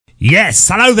Yes,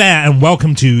 hello there and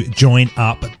welcome to Join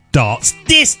Up Dots.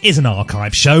 This is an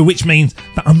archive show, which means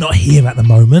that I'm not here at the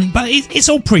moment, but it's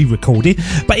all pre-recorded.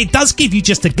 But it does give you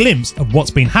just a glimpse of what's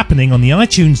been happening on the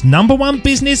iTunes #1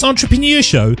 business entrepreneur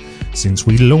show since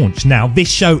we launched. Now, this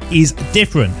show is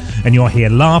different, and you'll hear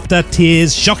laughter,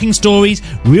 tears, shocking stories,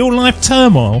 real-life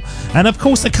turmoil, and of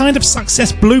course the kind of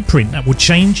success blueprint that will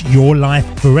change your life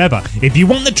forever. If you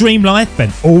want the dream life,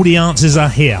 then all the answers are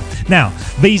here. Now,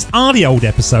 these are the old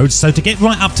episodes, so to get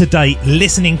right up to date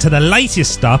listening to the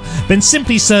latest stuff, then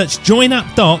simply search Join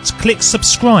Up Dots, click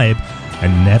subscribe,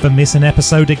 and never miss an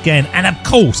episode again. And of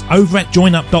course, over at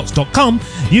joinupdots.com,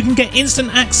 you can get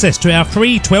instant access to our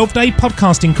free 12-day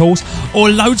podcasting course or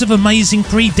loads of amazing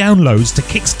free downloads to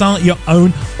kickstart your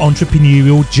own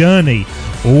entrepreneurial journey,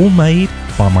 all made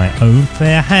by my own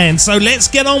fair hand. So let's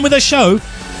get on with the show.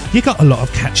 You got a lot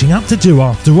of catching up to do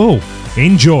after all.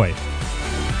 Enjoy.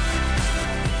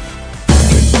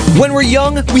 When we're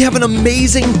young, we have an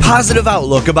amazing, positive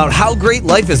outlook about how great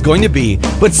life is going to be,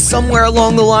 but somewhere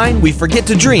along the line, we forget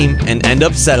to dream and end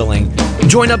up settling.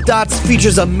 Join Up Dots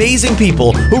features amazing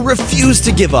people who refuse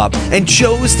to give up and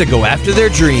chose to go after their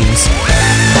dreams.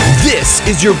 This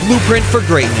is your blueprint for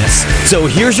greatness. So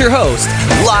here's your host,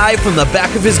 live from the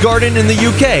back of his garden in the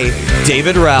UK,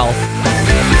 David Ralph.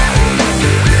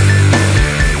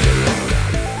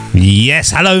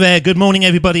 Yes, hello there, good morning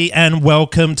everybody, and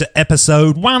welcome to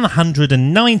episode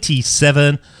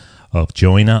 197 of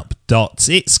Join Up Dots.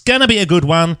 It's gonna be a good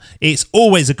one, it's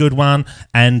always a good one,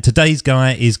 and today's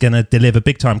guy is gonna deliver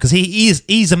big time, because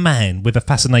he's a man with a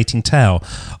fascinating tale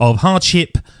of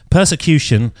hardship,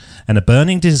 persecution, and a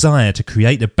burning desire to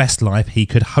create the best life he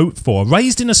could hope for.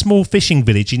 Raised in a small fishing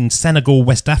village in Senegal,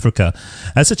 West Africa,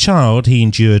 as a child he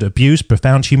endured abuse,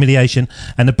 profound humiliation,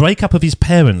 and the breakup of his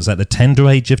parents at the tender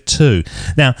age of 2.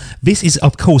 Now, this is,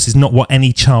 of course, is not what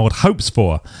any child hopes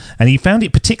for, and he found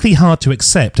it particularly hard to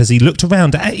accept as he looked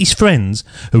around at his friends,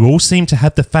 who all seemed to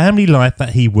have the family life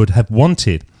that he would have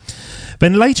wanted.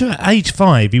 Then later at age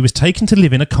 5, he was taken to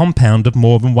live in a compound of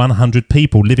more than 100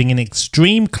 people living in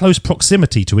extreme close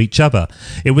proximity to each other.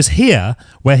 It was here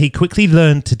where he quickly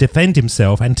learned to defend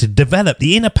himself and to develop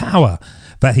the inner power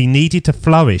that he needed to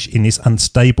flourish in this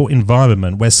unstable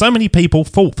environment where so many people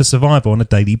fought for survival on a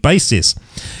daily basis.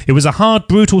 It was a hard,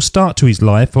 brutal start to his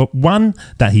life, but one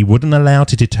that he wouldn't allow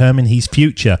to determine his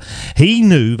future. He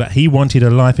knew that he wanted a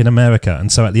life in America,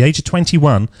 and so at the age of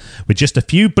 21, with just a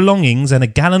few belongings and a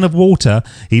gallon of water,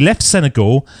 he left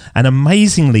Senegal and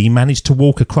amazingly managed to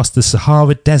walk across the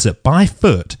Sahara Desert by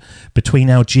foot between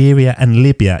Algeria and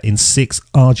Libya in 6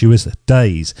 arduous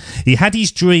days. He had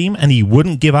his dream and he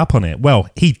wouldn't give up on it. Well,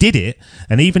 he did it,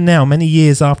 and even now, many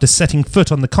years after setting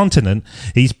foot on the continent,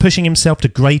 he's pushing himself to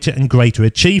greater and greater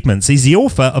achievements. He's the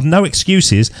author of No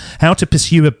Excuses, How to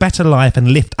Pursue a Better Life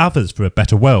and Lift Others for a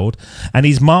Better World, and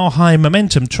his Mile High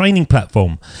Momentum training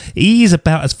platform. He is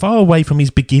about as far away from his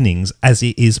beginnings as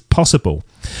it is possible.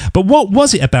 But what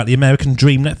was it about the American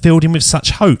dream that filled him with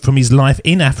such hope from his life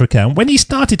in Africa? And when he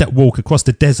started that walk across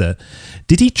the desert,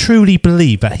 did he truly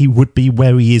believe that he would be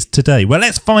where he is today? Well,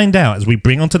 let's find out as we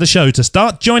bring onto the show to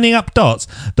start joining up dots,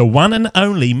 the one and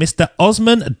only Mr.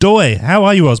 Osman Doye. How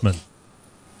are you, Osman?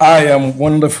 I am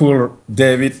wonderful,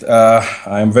 David.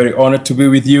 I am very honored to be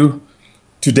with you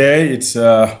today. It's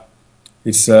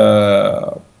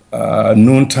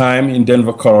noontime in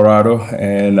Denver, Colorado,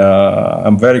 and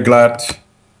I'm very glad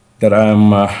that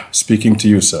I'm speaking to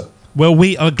you, sir. Well,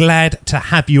 we are glad to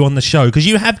have you on the show because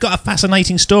you have got a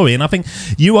fascinating story, and I think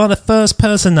you are the first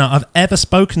person that I've ever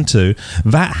spoken to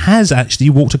that has actually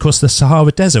walked across the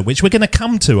Sahara Desert, which we're going to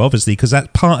come to, obviously, because that's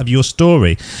part of your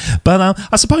story. But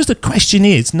I suppose the question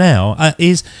is now,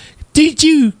 did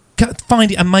you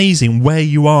find it amazing where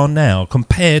you are now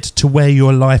compared to where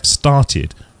your life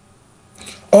started?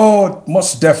 Oh,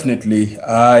 most definitely.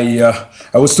 I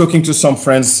was talking to some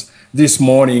friends this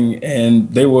morning,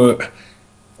 and they were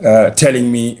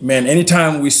telling me, man,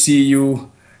 anytime we see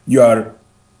you, you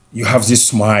have this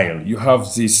smile, you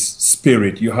have this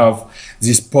spirit, you have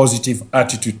this positive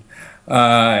attitude.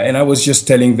 And I was just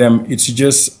telling them, it's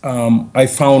just, I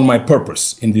found my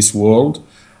purpose in this world.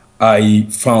 I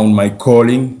found my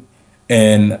calling,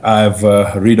 and I've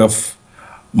rid of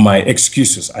my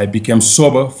excuses. I became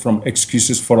sober from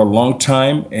excuses for a long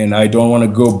time, and I don't want to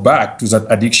go back to that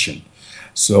addiction.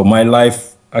 So my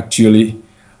life, actually,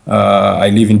 I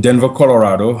live in Denver,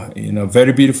 Colorado, in a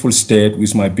very beautiful state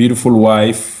with my beautiful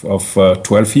wife of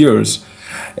 12 years.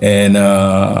 And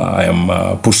I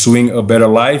am pursuing a better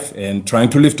life and trying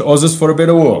to lift others for a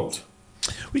better world.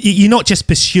 You're not just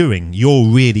pursuing, you're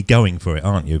really going for it,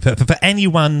 aren't you? For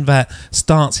anyone that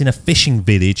starts in a fishing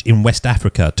village in West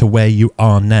Africa to where you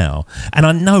are now, and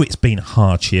I know it's been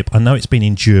hardship, I know it's been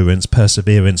endurance,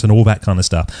 perseverance and all that kind of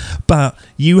stuff, but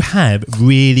you have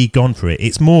really gone for it.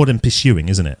 It's more than pursuing,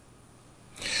 isn't it?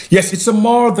 Yes, it's a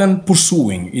more than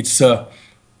pursuing. It's a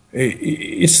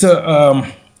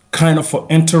kind of an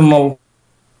internal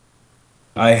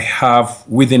I have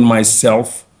within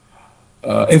myself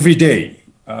every day.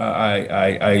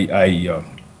 I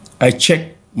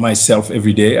check myself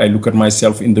every day. I look at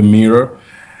myself in the mirror,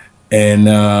 and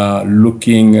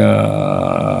looking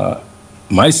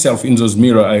myself in those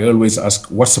mirror, I always ask,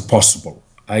 what's possible?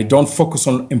 I don't focus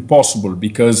on impossible,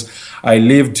 because I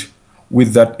lived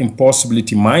with that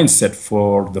impossibility mindset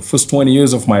for the first 20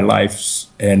 years of my life.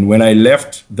 And when I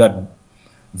left that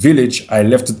village, I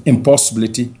left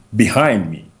impossibility behind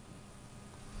me.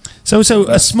 So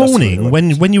this morning,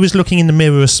 when you was looking in the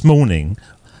mirror this morning,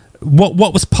 what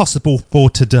was possible for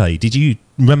today? Did you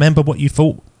remember what you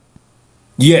thought?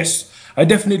 Yes, I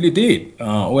definitely did.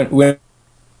 When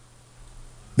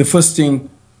the first thing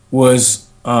was,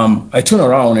 I turn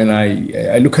around and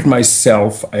I look at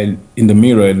myself in the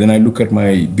mirror. Then I look at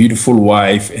my beautiful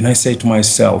wife, and I say to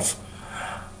myself,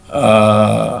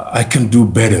 I can do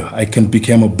better. I can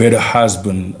become a better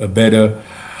husband, a better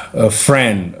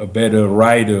friend, a better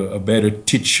writer, a better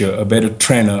teacher, a better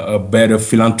trainer, a better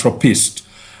philanthropist.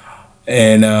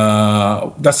 And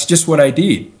that's just what I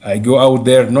did. I go out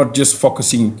there not just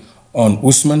focusing on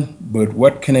Usman, but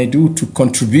what can I do to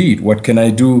contribute? What can I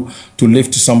do to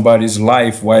lift somebody's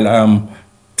life while I'm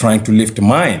trying to lift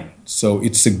mine? So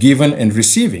it's a giving and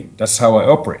receiving. That's how I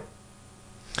operate.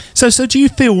 So do you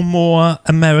feel more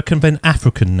American than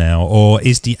African now, or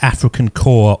is the African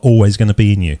core always going to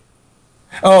be in you?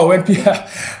 Oh, I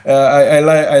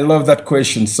love that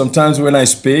question. Sometimes when I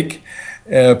speak,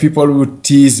 people would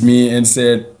tease me and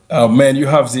say, oh, man, you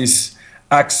have this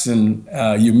accent.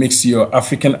 You mix your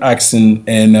African accent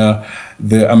and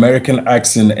the American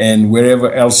accent and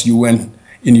wherever else you went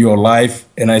in your life.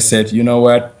 And I said, you know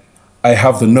what? I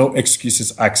have the no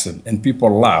excuses accent, and people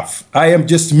laugh. I am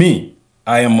just me.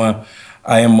 I am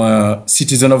a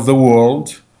citizen of the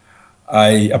world.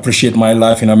 I appreciate my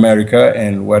life in America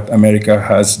and what America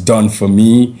has done for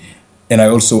me. And I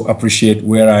also appreciate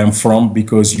where I am from,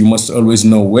 because you must always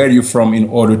know where you're from in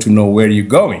order to know where you're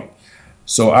going.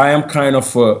 So I am kind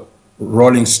of a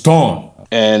rolling stone.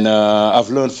 And I've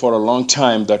learned for a long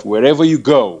time that wherever you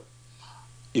go,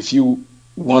 if you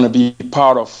want to be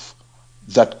part of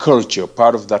that culture,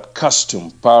 part of that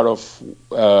custom, part of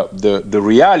the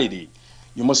reality,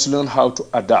 you must learn how to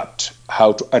adapt,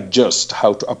 how to adjust,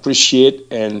 how to appreciate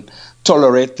and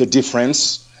tolerate the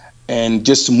difference and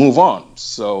just move on.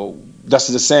 So that's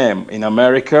the same. In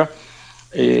America,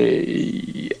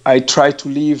 I try to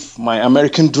live my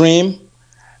American dream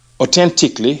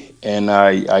authentically, and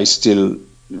I still,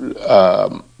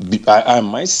 I'm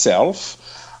myself.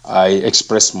 I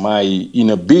express my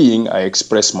inner being, I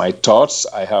express my thoughts,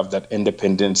 I have that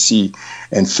independency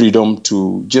and freedom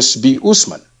to just be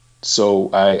Usman. So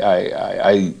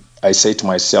I say to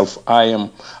myself, I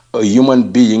am a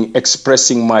human being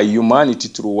expressing my humanity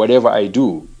through whatever I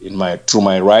do, through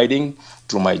my writing,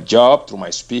 through my job, through my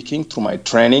speaking, through my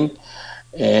training.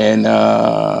 And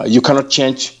you cannot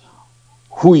change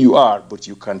who you are, but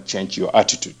you can change your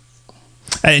attitude.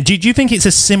 Do you think it's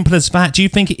as simple as that? Do you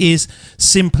think it is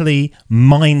simply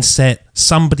mindset,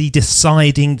 somebody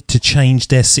deciding to change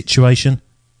their situation?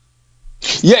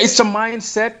 Yeah, it's a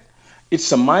mindset.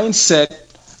 It's a mindset.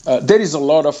 There is a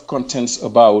lot of contents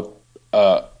about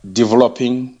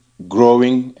developing,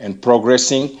 growing, and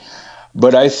progressing.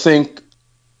 But I think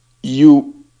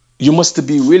you must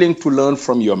be willing to learn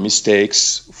from your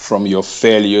mistakes, from your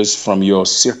failures, from your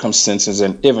circumstances,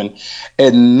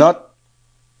 and not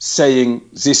saying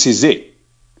this is it.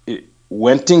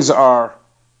 When things are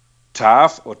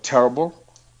tough or terrible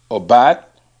or bad,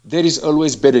 there is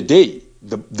always better day.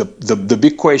 The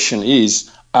big question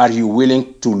is, are you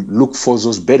willing to look for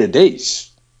those better days?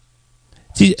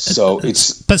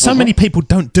 But so many people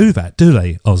don't do that, do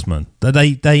they, Osman?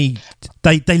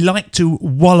 They like to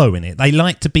wallow in it. They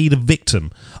like to be the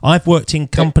victim. I've worked in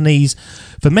companies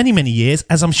for many, many years,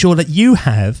 as I'm sure that you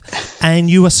have, and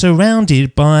you are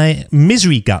surrounded by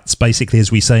misery guts, basically,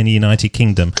 as we say in the United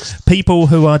Kingdom. People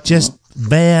who are just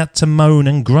there to moan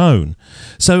and groan.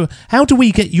 So how do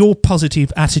we get your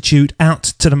positive attitude out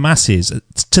to the masses,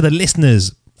 to the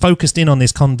listeners, focused in on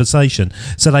this conversation,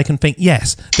 so they can think,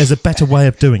 yes, there's a better way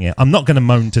of doing it. I'm not going to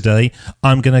moan today.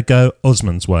 I'm going to go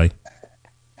Usman's way.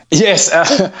 Yes,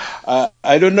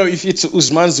 I don't know if it's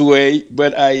Usman's way,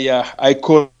 but I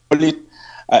call it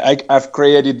I've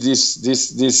created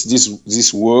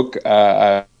this work.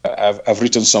 I've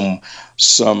written some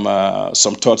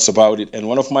thoughts about it, and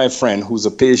one of my friend who's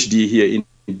a PhD here in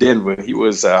Denver, he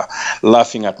was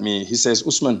laughing at me. He says,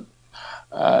 Usman,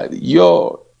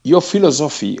 your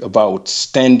philosophy about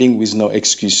standing with no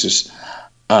excuses,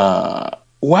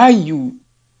 why you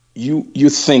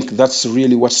think that's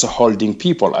really what's holding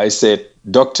people? I said,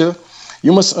 Doctor,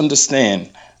 you must understand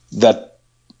that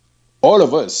all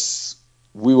of us,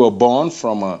 we were born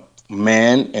from a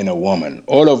man and a woman.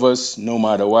 All of us, no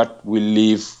matter what, we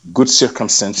live good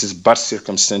circumstances, bad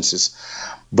circumstances.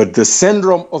 But the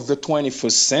syndrome of the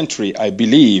 21st century, I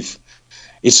believe,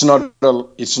 it's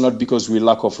not because we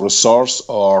lack of resource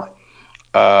or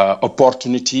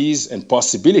opportunities and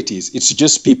possibilities. It's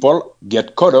just people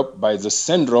get caught up by the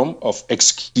syndrome of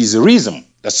excuserism.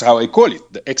 That's how I call it,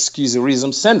 the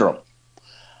excuserism syndrome.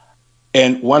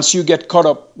 And once you get caught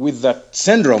up with that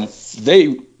syndrome,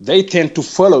 they tend to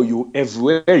follow you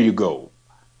everywhere you go.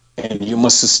 And you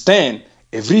must stand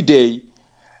every day,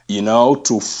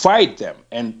 to fight them.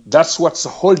 And that's what's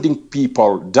holding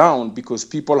people down, because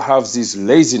people have this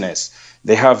laziness.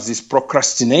 They have this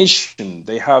procrastination.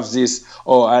 They have this,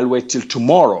 I'll wait till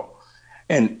tomorrow.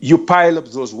 And you pile up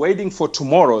those waiting for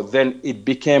tomorrow, then it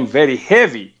became very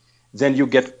heavy. Then you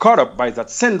get caught up by that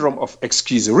syndrome of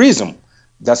excuserism.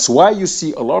 That's why you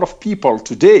see a lot of people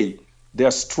today, they're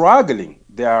struggling,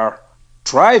 they are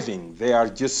thriving, they are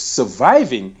just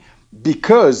surviving,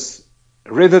 because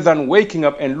rather than waking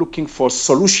up and looking for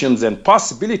solutions and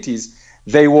possibilities,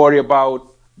 they worry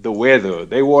about the weather,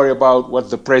 they worry about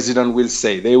what the president will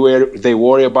say, they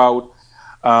worry about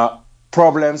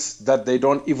problems that they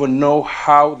don't even know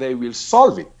how they will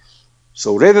solve it.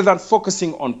 So rather than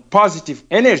focusing on positive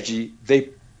energy, they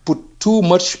put too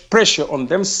much pressure on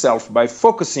themselves by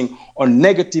focusing on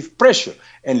negative pressure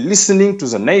and listening to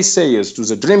the naysayers, to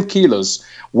the dream killers,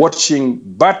 watching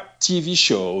bad TV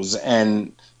shows.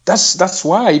 And that's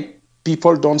why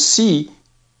people don't see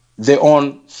their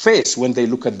own face when they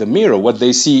look at the mirror. What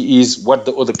they see is what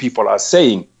the other people are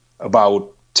saying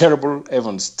about terrible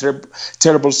events,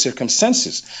 terrible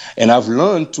circumstances. And I've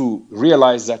learned to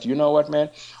realize that, you know what, man,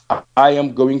 I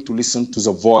am going to listen to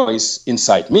the voice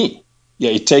inside me. Yeah,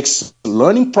 it takes a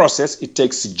learning process, it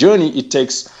takes a journey, it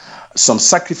takes some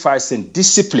sacrifice and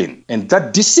discipline. And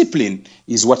that discipline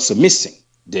is what's missing,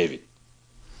 David.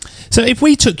 So if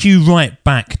we took you right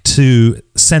back to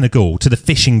Senegal, to the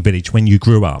fishing village when you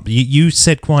grew up, you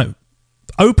said quite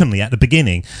openly at the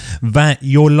beginning that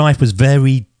your life was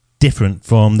very different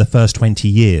from the first 20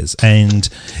 years, and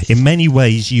in many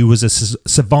ways you was a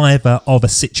survivor of a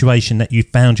situation that you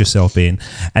found yourself in,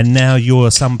 and now you're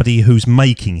somebody who's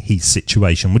making his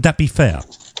situation. Would that be fair?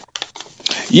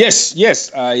 Yes,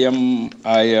 I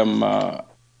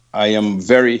am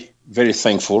very, very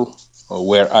thankful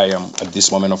where I am at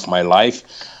this moment of my life,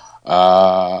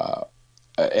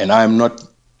 and I'm not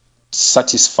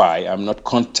satisfied, I'm not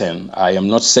content, I am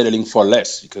not settling for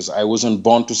less, because I wasn't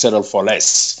born to settle for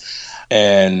less.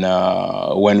 And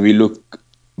when we look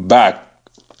back,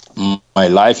 my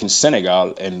life in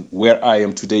Senegal and where I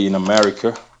am today in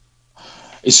America,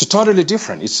 it's totally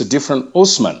different. It's a different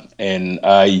Usman. And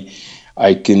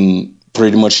I can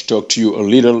pretty much talk to you a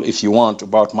little, if you want,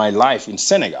 about my life in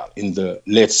Senegal in the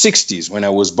late 60s when I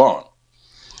was born.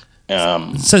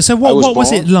 So what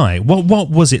was it like? What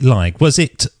was it like? Was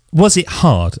it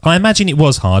hard? I imagine it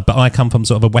was hard, but I come from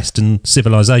sort of a Western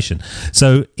civilization.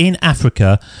 So in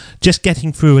Africa, just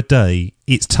getting through a day,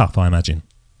 it's tough, I imagine.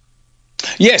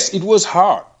 Yes, it was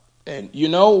hard. And,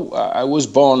 I was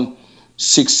born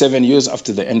 6-7 years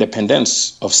after the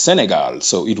independence of Senegal.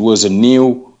 So it was a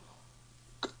new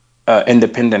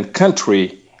independent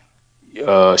country,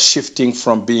 shifting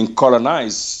from being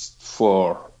colonized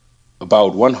for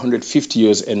about 150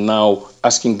 years and now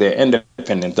asking their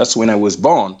independence. That's when I was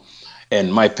born.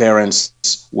 And my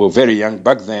parents were very young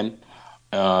back then.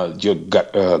 You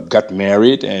got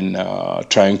married and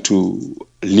trying to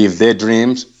live their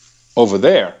dreams over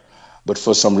there. But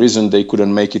for some reason, they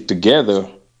couldn't make it together.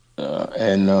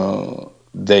 And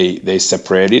they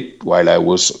separated while I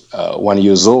was 1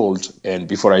 year old. And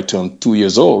before I turned 2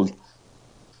 years old,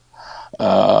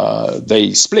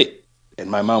 they split. And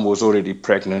my mom was already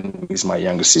pregnant with my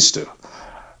younger sister.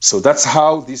 So that's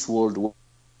how this world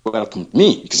welcomed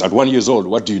me. Because at 1 year old,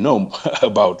 what do you know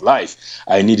about life?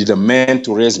 I needed a man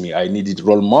to raise me. I needed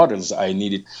role models. I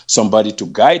needed somebody to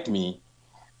guide me.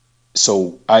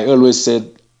 So I always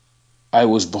said I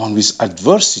was born with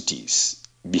adversities,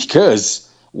 because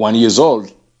 1 year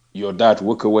old, your dad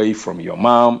walked away from your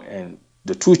mom and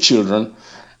the two children,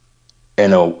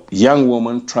 and a young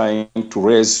woman trying to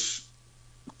raise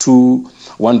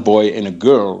one boy and a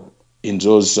girl in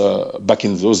those back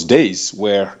in those days,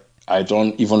 where I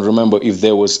don't even remember if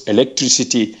there was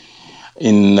electricity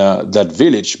in that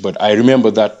village, but I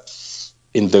remember that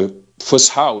in the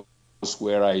first house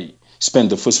where I spent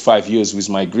the first 5 years with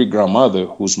my great-grandmother,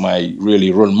 who's my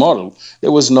really role model,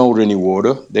 there was no running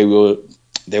water, there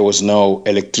was no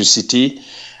electricity,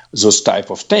 those type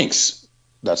of things.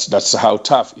 That's how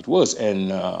tough it was,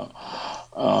 and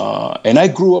I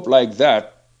grew up like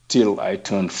that till I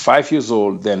turned 5 years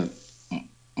old. Then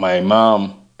my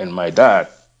mom and my dad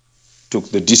took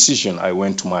the decision. I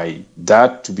went to my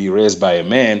dad to be raised by a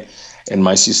man, and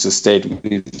my sister stayed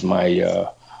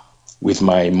with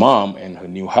my mom and her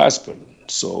new husband.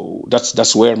 So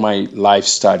that's where my life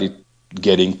started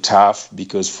getting tough,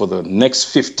 because for the next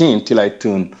 15 till I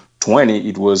turned 20,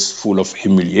 it was full of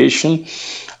humiliation,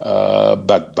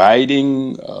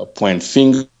 backbiting, point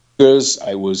fingers.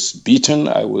 I was beaten.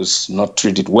 I was not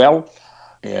treated well.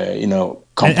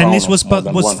 And this was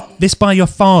this by your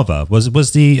father?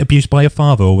 Was the abuse by your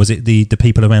father, or was it the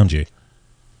people around you?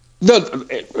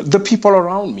 The people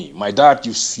around me. My dad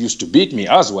used to beat me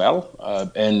as well,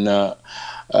 and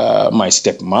my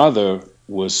stepmother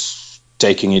was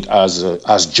taking it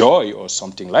as joy or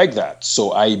something like that.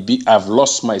 So I've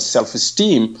lost my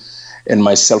self-esteem and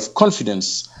my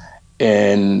self-confidence,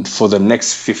 and for the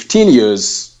next 15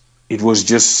 years, it was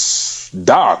just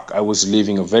dark. I was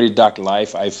living a very dark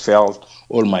life. I felt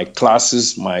all my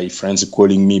classes, my friends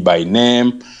calling me by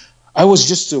name. I was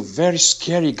just a very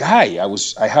scary guy.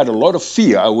 I had a lot of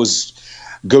fear. I was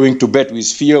going to bed with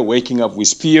fear, waking up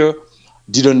with fear,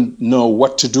 didn't know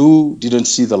what to do, didn't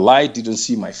see the light, didn't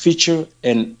see my future.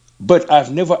 But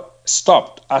I've never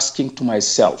stopped asking to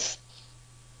myself,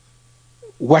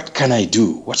 what can I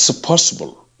do? What's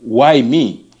possible? Why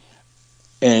me?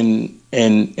 And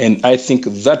I think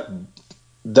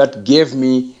that gave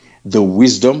me the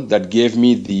wisdom, that gave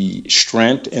me the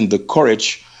strength and the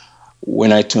courage.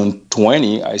 When I turned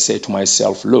 20, I said to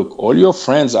myself, look, all your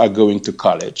friends are going to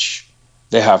college.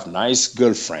 They have nice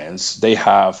girlfriends. They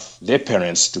have their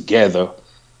parents together.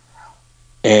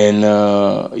 And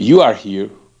you are here.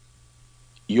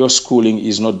 Your schooling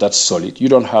is not that solid. You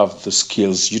don't have the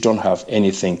skills. You don't have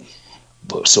anything.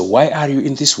 So why are you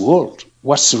in this world?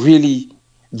 What's really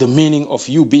the meaning of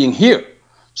you being here?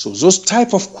 So those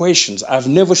type of questions, I've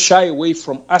never shy away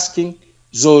from asking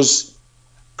those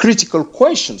critical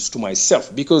questions to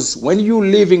myself, because when you're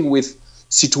living with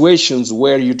situations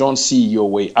where you don't see your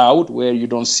way out, where you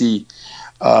don't see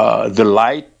the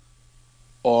light,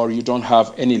 or you don't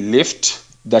have any lift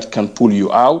that can pull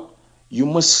you out, you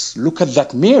must look at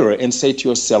that mirror and say to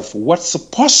yourself, what's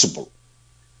possible?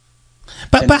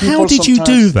 But how did you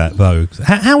do that, though?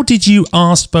 How did you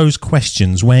ask those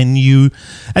questions when you,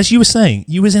 as you were saying,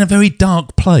 you was in a very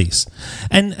dark place?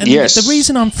 And yes. The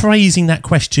reason I'm phrasing that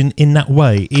question in that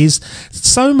way is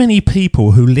so many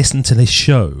people who listen to this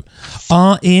show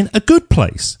are in a good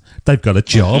place. They've got a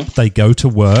job, they go to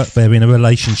work, they're in a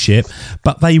relationship,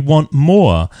 but they want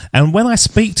more. And when I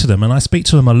speak to them, and I speak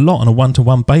to them a lot on a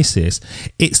one-to-one basis,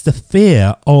 it's the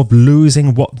fear of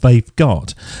losing what they've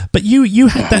got. But you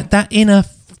had that inner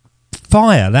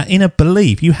fire, that inner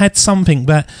belief. You had something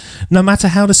that no matter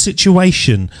how the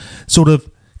situation sort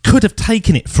of could have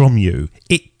taken it from you,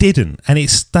 it didn't, and it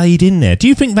stayed in there. Do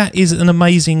you think that is an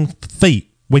amazing feat?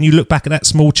 When you look back at that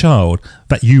small child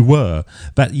that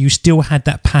you still had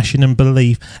that passion and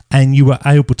belief, and you were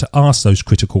able to ask those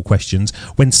critical questions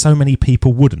when so many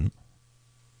people wouldn't?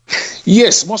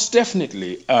 Yes, most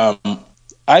definitely.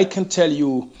 I can tell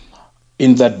you,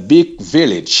 in that big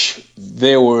village,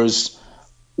 there was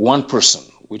one person,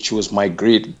 which was my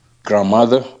great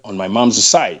grandmother on my mom's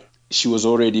side. She was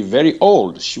already very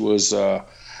old. She was, I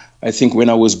think when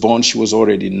I was born, she was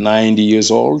already 90 years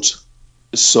old.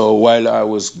 So while I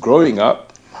was growing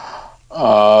up,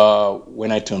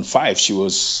 when I turned 5, she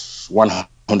was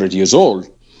 100 years old.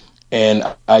 And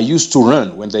I used to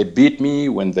run when they beat me,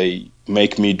 when they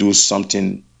make me do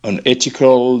something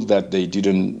unethical that they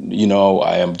didn't,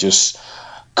 I am just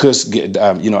cursed,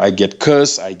 I get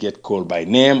cursed, I get called by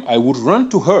name. I would run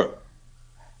to her.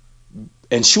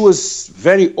 And she was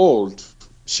very old.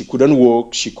 She couldn't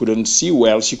walk, she couldn't see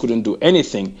well, she couldn't do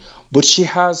anything. But she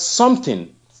has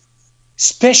something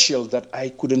special that I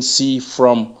couldn't see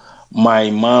from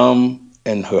my mom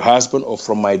and her husband, or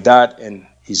from my dad and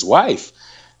his wife.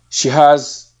 She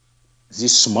has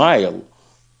this smile.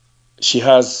 She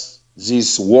has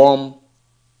this warm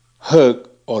hug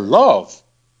or love,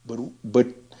 but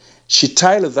she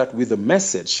tailored that with a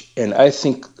message. And I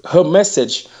think her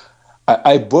message,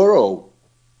 I borrow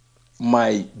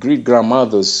my great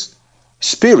grandmother's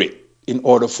spirit in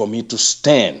order for me to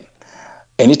stand.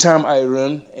 Anytime I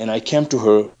run and I came to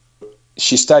her,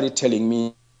 she started telling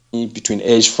me between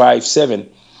age 5, 7,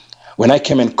 when I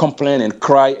came and complain and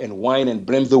cry and whine and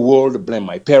blame the world, blame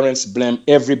my parents, blame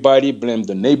everybody, blame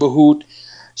the neighborhood,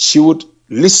 she would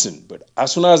listen. But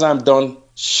as soon as I'm done,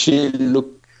 she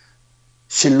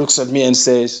looks at me and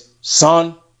says,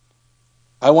 son,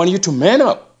 I want you to man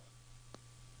up.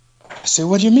 I say,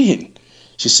 what do you mean?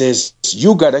 She says,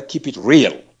 you gotta keep it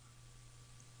real.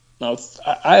 Now,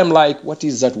 I am like, what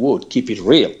is that word? Keep it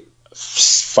real.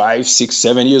 5, 6,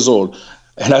 7 years old.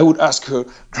 And I would ask her,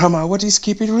 Grandma, what is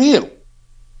keep it real?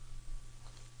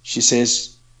 She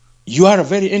says, you are a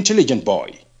very intelligent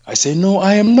boy. I say, no,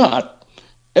 I am not.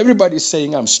 Everybody's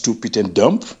saying I'm stupid and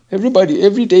dumb. Everybody,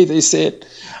 every day they said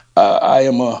I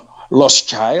am a lost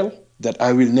child, that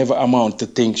I will never amount to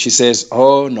things. She says,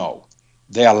 oh no,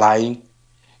 they are lying.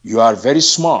 You are very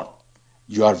smart.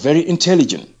 You are very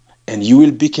intelligent. And you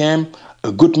will become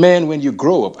a good man when you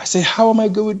grow up. I say, how am I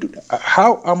going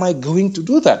to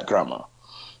do that, Grandma?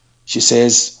 She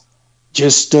says,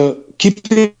 just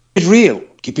keep it real.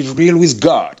 Keep it real with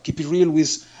God. Keep it real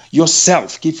with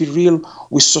yourself. Keep it real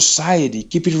with society.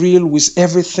 Keep it real with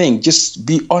everything. Just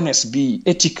be honest, be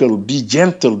ethical, be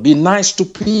gentle, be nice to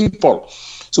people.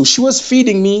 So she was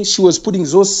feeding me. She was putting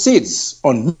those seeds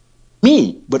on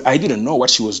me, but I didn't know what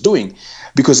she was doing,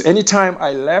 because anytime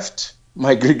I left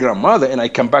my great-grandmother and I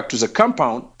come back to the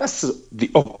compound, that's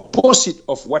the opposite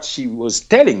of what she was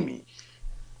telling me.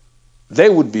 They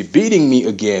would be beating me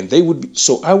again.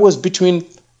 So I was between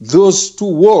those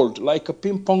two worlds like a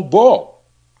ping pong ball.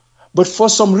 But for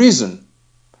some reason,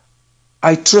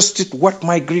 I trusted what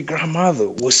my great-grandmother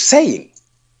was saying.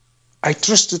 I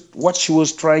trusted what she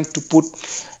was trying to put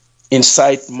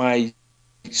inside my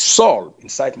soul,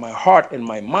 inside my heart and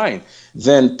my mind.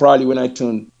 Then probably when I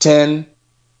turned 10,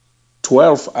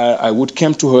 12, I would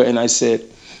come to her and I said,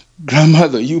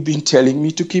 Grandmother, you've been telling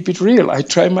me to keep it real. I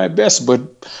try my best,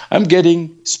 but I'm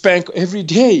getting spanked every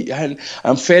day and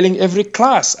I'm failing every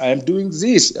class. I'm doing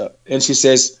this. And she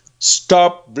says,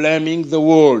 stop blaming the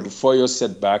world for your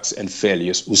setbacks and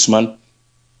failures, Usman.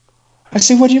 I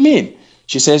say, what do you mean?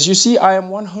 She says, you see, I am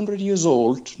 100 years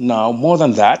old now, more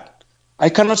than that. I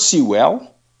cannot see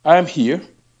well. I am here,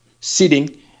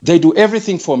 sitting. They do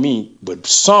everything for me, but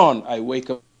son, I wake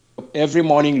up every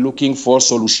morning looking for a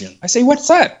solution. I say, what's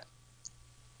that?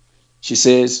 She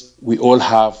says, we all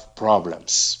have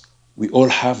problems. We all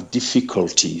have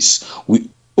difficulties. We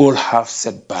all have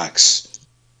setbacks.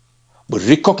 But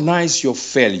recognize your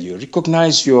failure,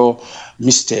 recognize your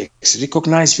mistakes,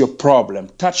 recognize your problem,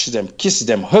 touch them, kiss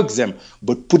them, hug them,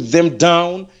 but put them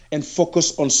down and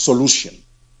focus on solution.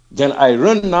 Then I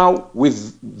run now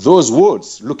with those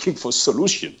words, looking for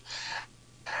solution.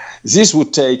 This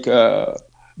would take the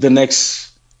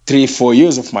next 3-4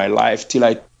 years of my life till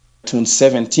I turned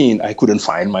 17. I couldn't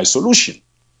find my solution.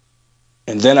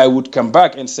 And then I would come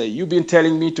back and say, you've been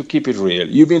telling me to keep it real.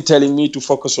 You've been telling me to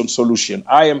focus on solution.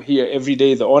 I am here every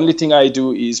day. The only thing I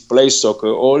do is play soccer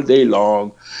all day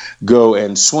long, go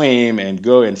and swim and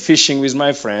go and fishing with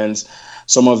my friends.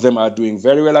 Some of them are doing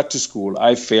very well at school.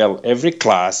 I fail every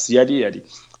class, yada, yada.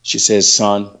 She says,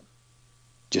 son,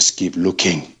 just keep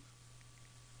looking.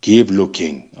 Keep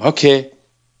looking. Okay.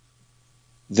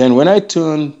 Then when I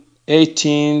turned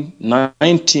 18,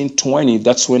 19, 20,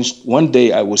 that's when one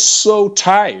day I was so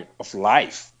tired of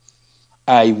life.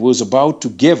 I was about to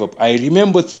give up. I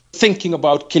remember thinking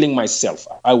about killing myself.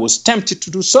 I was tempted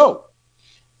to do so.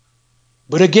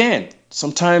 But again,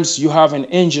 sometimes you have an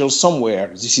angel somewhere.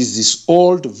 This is this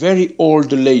old, very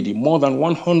old lady, more than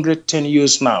 110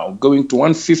 years now, going to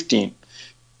 115,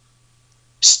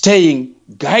 staying,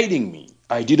 guiding me.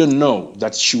 I didn't know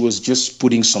that she was just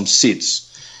putting some seeds.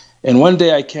 And one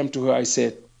day I came to her, I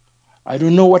said, I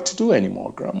don't know what to do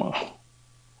anymore, Grandma.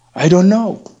 I don't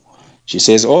know. She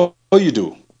says, oh, you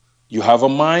do. You have a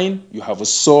mind, you have a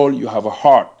soul, you have a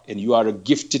heart, and you are a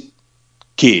gifted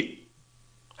kid.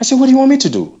 I said, what do you want me to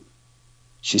do?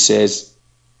 She says,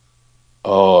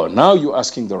 oh, now you're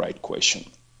asking the right question.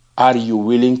 Are you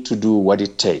willing to do what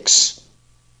it takes?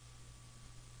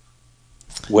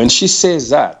 When she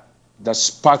says that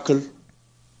sparkled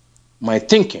my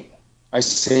thinking. I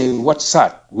say, what's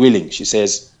that? Willing. She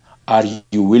says, are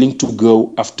you willing to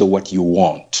go after what you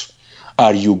want?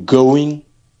 Are you going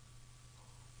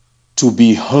to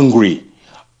be hungry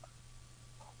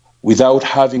without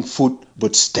having food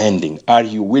but standing? Are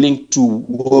you willing to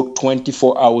work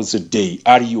 24 hours a day?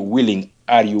 Are you willing?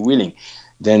 Are you willing?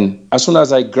 Then as soon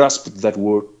as I grasped that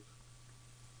word,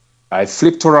 I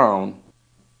flipped around,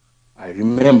 I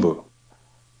remember,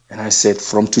 and I said,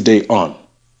 from today on,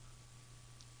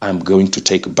 I'm going to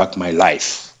take back my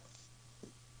life.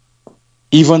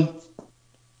 Even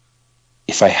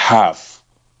if I have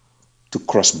to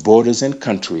cross borders and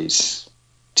countries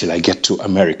till I get to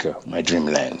America, my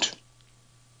dreamland.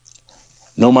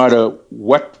 No matter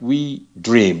what we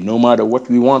dream, no matter what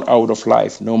we want out of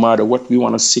life, no matter what we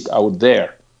want to seek out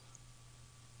there,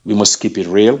 we must keep it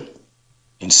real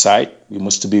inside. We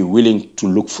must be willing to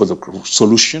look for the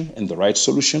solution and the right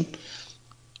solution,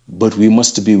 but we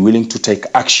must be willing to take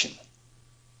action.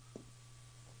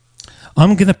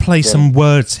 I'm going to play some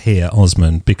words here,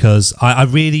 Osman, because I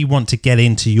really want to get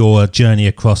into your journey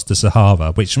across the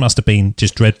Sahara, which must have been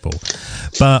just dreadful.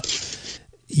 But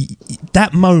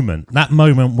that moment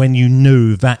when you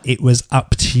knew that it was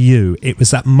up to you, it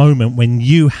was that moment when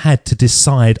you had to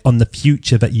decide on the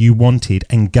future that you wanted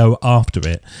and go after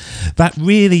it. That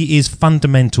really is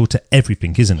fundamental to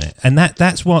everything, isn't it? And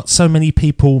that's what so many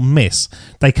people miss.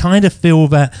 They kind of feel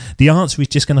that the answer is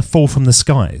just going to fall from the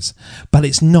skies, but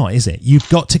it's not, is it? You've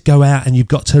got to go out and you've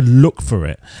got to look for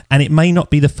it. And it may not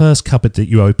be the first cupboard that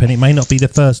you open, it may not be the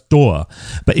first door,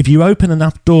 but if you open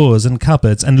enough doors and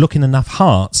cupboards and look in enough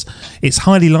hearts, it's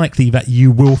highly likely that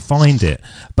you will find it.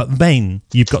 But then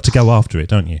you've got to go after it,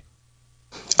 don't you?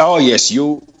 Oh yes,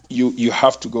 you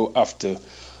have to go after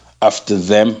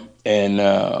them. And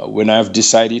when I've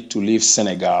decided to leave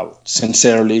Senegal,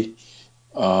 sincerely,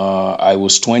 I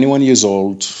was 21 years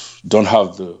old, don't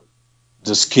have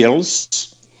the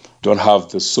skills, don't have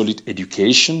the solid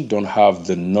education, don't have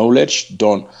the knowledge,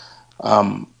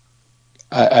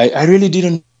 I really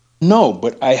didn't know,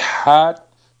 but I had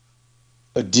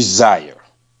a desire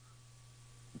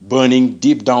burning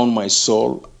deep down my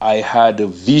soul. I had a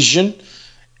vision,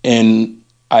 and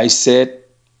I said,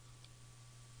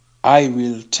 I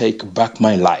will take back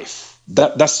my life.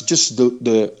 That's just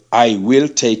the I will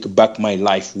take back my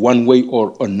life one way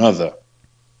or another.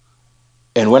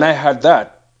 And when I had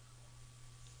that,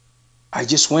 I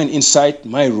just went inside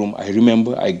my room. I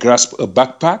remember I grasped a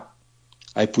backpack.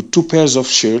 I put 2 pairs of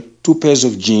shirts, 2 pairs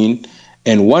of jeans,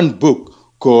 and one book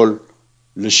called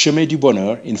Le Chemin du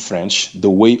Bonheur in French, The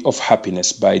Way of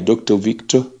Happiness by Dr.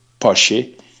 Victor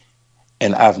Pochet.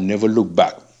 And I've never looked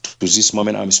back to this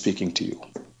moment I'm speaking to you.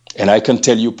 And I can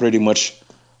tell you pretty much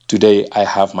today I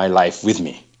have my life with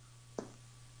me.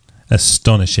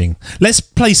 Astonishing. Let's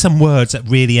play some words that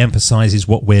really emphasises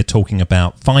what we're talking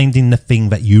about, finding the thing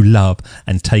that you love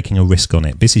and taking a risk on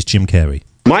it. This is Jim Carrey.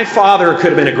 My father could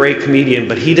have been a great comedian,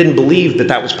 but he didn't believe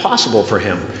that was possible for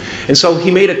him. And so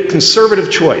he made a conservative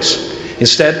choice.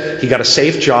 Instead, he got a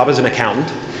safe job as an accountant.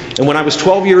 And when I was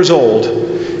 12 years old,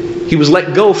 he was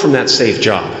let go from that safe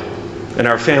job. And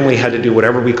our family had to do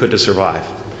whatever we could to survive.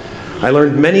 I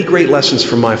learned many great lessons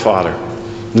from my father,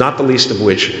 not the least of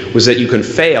which was that you can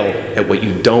fail at what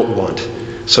you don't want.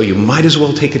 So you might as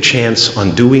well take a chance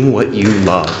on doing what you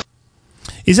love.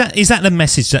 Is that the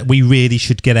message that we really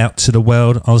should get out to the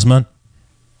world, Osman?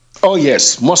 Oh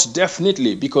yes, most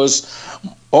definitely, because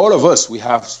all of us, we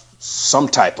have some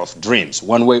type of dreams,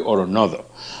 one way or another.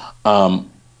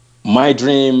 My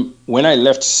dream, when I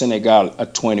left Senegal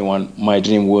at 21, my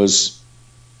dream was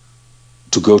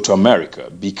to go to America,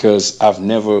 because I've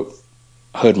never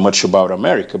heard much about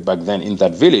America back then in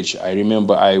that village. I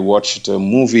remember I watched a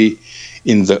movie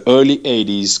in the early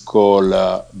 80s called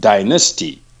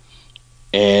Dynasty.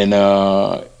 And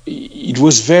it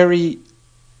was very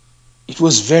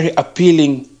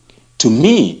appealing to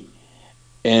me.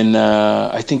 And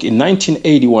I think in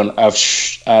 1981,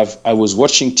 I was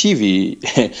watching TV,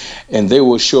 and they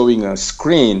were showing a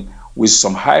screen with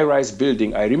some high-rise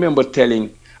building. I remember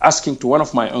asking to one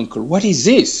of my uncle, "What is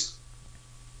this?"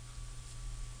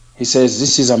 He says,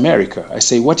 "This is America." I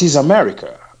say, "What is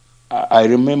America?" I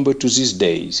remember to these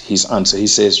days his answer. He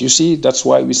says, "You see, that's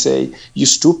why we say, you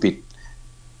stupid.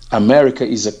 America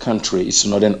is a country. It's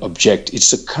not an object.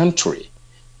 It's a country."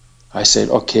 I said,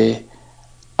 "Okay,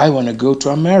 I want to go to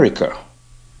America."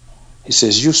 He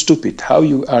says, "You stupid. How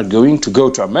you are going to go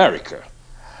to America?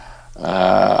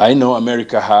 I know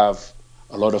America have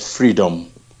a lot of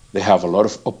freedom. They have a lot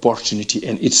of opportunity,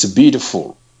 and it's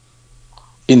beautiful."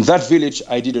 In that village,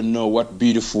 I didn't know what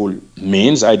beautiful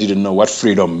means. I didn't know what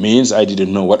freedom means. I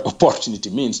didn't know what opportunity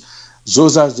means.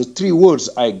 Those are the 3 words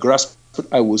I grasped.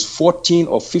 I was 14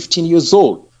 or 15 years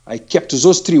old. I kept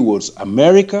those 3 words: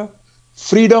 America,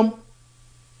 freedom,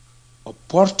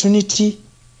 opportunity,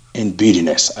 and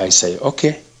beautiness. I say,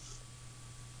 okay.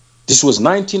 This was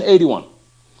 1981.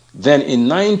 Then in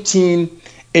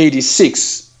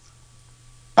 1986,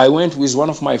 I went with one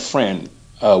of my friends.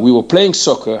 We were playing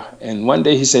soccer, and one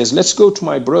day he says, "Let's go to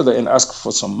my brother and ask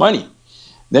for some money."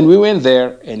 Then we went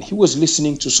there, and he was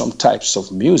listening to some types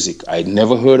of music. I'd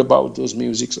never heard about those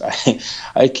musics.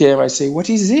 I came, I say, what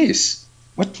is this?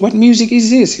 What music is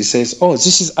this? He says, oh,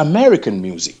 this is American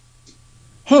music.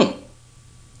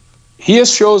 Here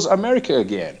shows America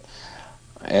again.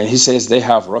 And he says they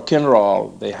have rock and roll,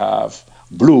 they have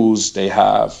blues, they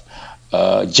have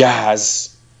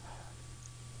jazz.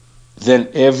 Then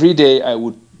every day I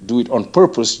would do it on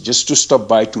purpose just to stop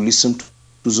by to listen to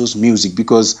those music,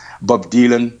 because Bob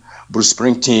Dylan, Bruce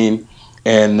Springsteen,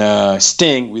 and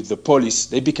Sting with the Police,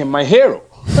 they became my hero.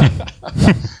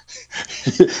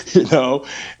 You know,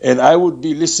 and I would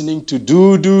be listening to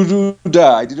do do do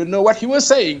da. I didn't know what he was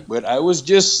saying, but I was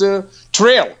just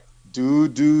trail do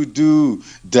do do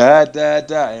da da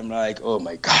da. I'm like, oh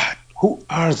my God, who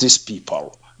are these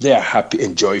people? They are happy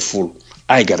and joyful.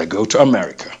 I gotta go to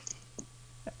America.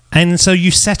 And so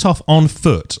you set off on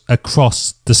foot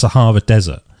across the Sahara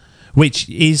Desert, which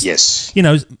is, yes, you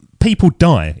know, people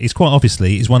die. It's quite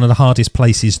obviously it's one of the hardest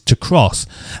places to cross.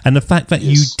 And the fact that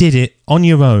you did it on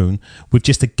your own with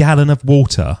just a gallon of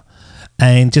water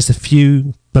and just a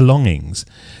few belongings,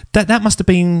 that must have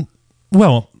been,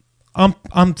 well,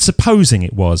 I'm supposing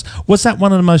it was. Was that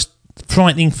one of the most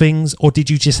frightening things, or did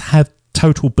you just have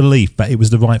total belief that it was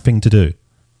the right thing to do?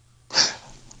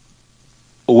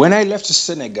 When I left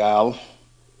Senegal,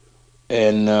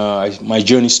 and my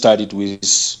journey started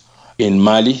in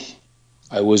Mali.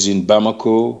 I was in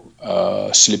Bamako,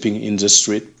 sleeping in the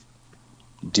street.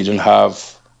 Didn't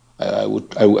have.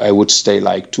 I would stay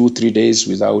like 2-3 days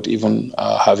without even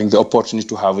having the opportunity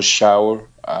to have a shower.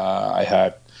 I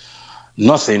had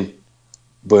nothing,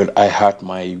 but I had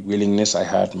my willingness, I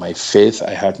had my faith,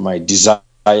 I had my desire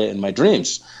and my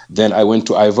dreams. Then I went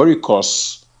to Ivory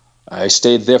Coast. I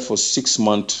stayed there for 6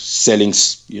 months selling,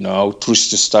 you know,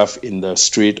 tourist stuff in the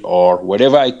street or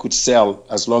whatever I could sell,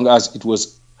 as long as it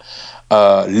was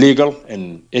legal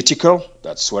and ethical.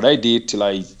 That's what I did till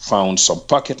I found some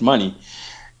pocket money.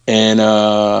 And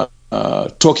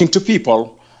talking to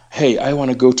people, hey, I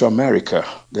want to go to America.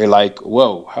 They're like,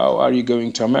 whoa, how are you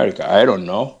going to America? I don't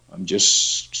know. I'm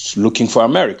just looking for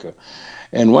America.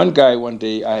 And one guy, one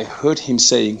day, I heard him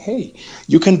saying, hey,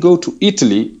 you can go to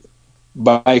Italy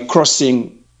by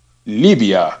crossing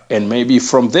Libya, and maybe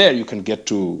from there you can get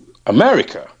to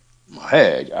America.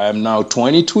 Hey, I'm now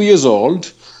 22 years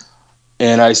old,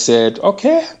 and I said,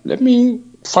 okay, let me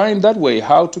find that way,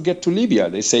 how to get to Libya.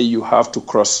 They say you have to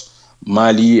cross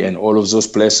Mali and all of those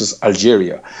places,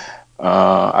 Algeria.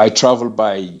 I traveled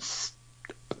by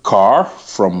car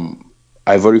from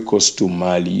Ivory Coast to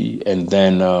Mali, and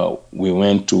then we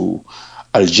went to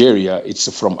Algeria. It's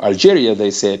from Algeria,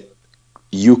 they said,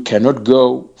 you cannot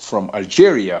go from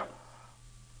Algeria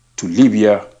to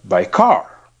Libya by car.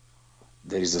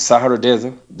 There is the Sahara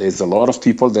Desert. There's a lot of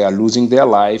people, they are losing their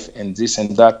life and this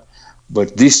and that.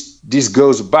 But this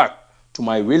goes back to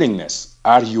my willingness.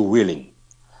 Are you willing?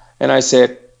 And I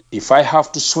said, if I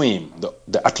have to swim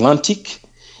the Atlantic,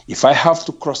 if I have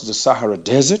to cross the Sahara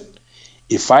Desert,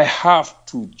 if I have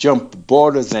to jump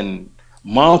borders and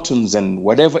mountains and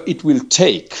whatever it will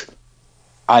take,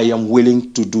 I am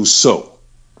willing to do so.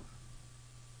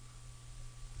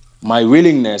 My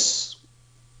willingness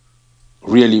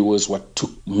really was what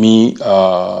took me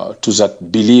to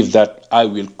that belief that I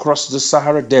will cross the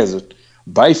Sahara Desert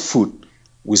by foot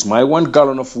with my 1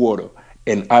 gallon of water,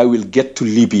 and I will get to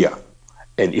Libya.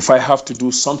 And if I have to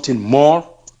do something more,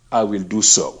 I will do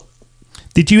so.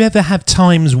 Did you ever have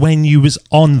times when you was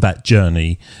on that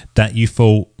journey that you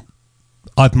thought,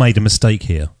 I've made a mistake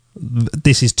here?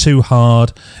 This is too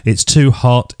hard, it's too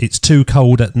hot, it's too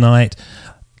cold at night.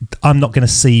 I'm not going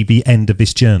to see the end of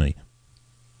this journey.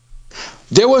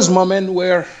 There was a moment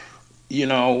where, you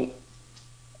know,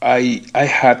 I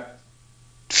had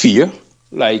fear,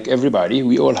 like everybody.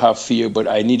 We all have fear, but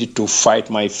I needed to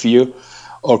fight my fear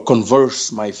or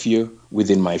converse my fear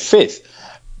within my faith,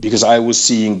 because I was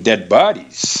seeing dead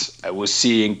bodies. I was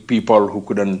seeing people who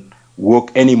couldn't walk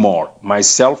anymore.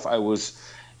 Myself, I was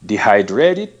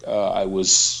dehydrated. I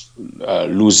was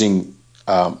losing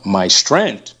my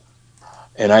strength.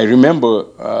 And I remember,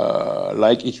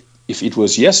 if it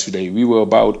was yesterday, we were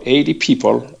about 80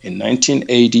 people in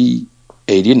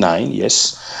 1989,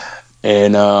 yes.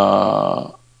 And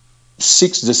the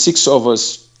six of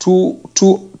us, two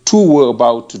were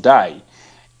about to die.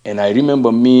 And I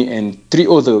remember me and 3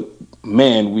 other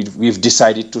men, we've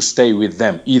decided to stay with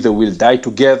them. Either we'll die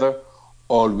together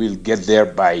or we'll get there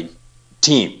by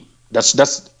team. That's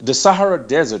the Sahara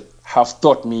Desert have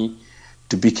taught me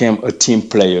to become a team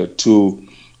player, to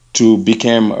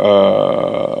become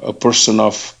a person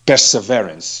of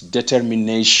perseverance,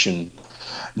 determination,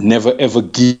 never ever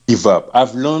give up.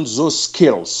 I've learned those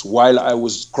skills while I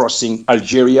was crossing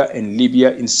Algeria and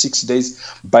Libya in 6 days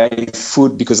by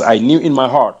foot, because I knew in my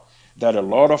heart that a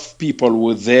lot of people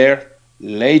were there,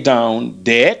 lay down,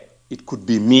 dead. It could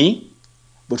be me,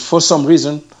 but for some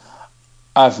reason,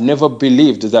 I've never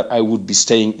believed that I would be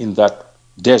staying in that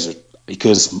desert,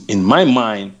 because in my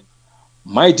mind,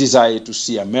 my desire to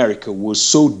see America was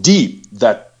so deep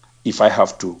that if I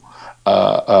have to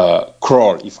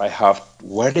crawl, if I have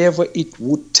whatever it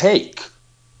would take.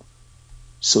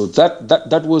 So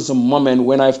that was a moment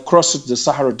when I've crossed the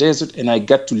Sahara Desert and I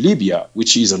got to Libya,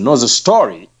 which is another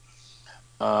story.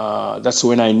 That's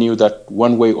when I knew that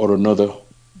one way or another,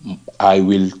 I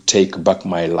will take back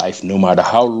my life, no matter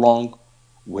how long,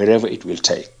 wherever it will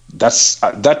take. That's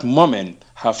that moment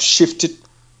have shifted,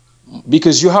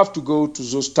 because you have to go to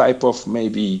those type of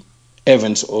maybe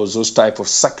events or those type of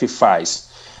sacrifice,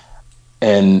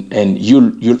 and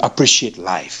you'll appreciate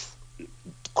life.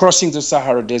 Crossing the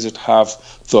Sahara Desert have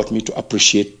taught me to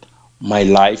appreciate my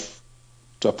life,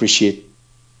 to appreciate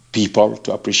people,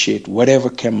 to appreciate whatever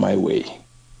came my way.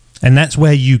 And that's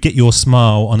where you get your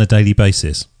smile on a daily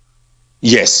basis.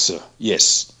 Yes, sir.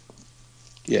 Yes.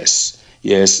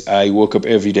 I woke up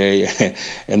every day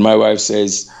and my wife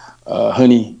says,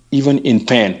 honey, even in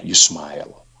pain, you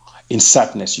smile. In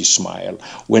sadness, you smile.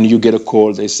 When you get a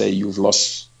call, they say you've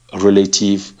lost a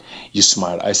relative, you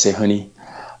smile. I say, honey,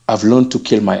 I've learned to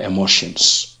kill my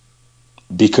emotions,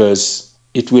 because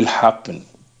it will happen.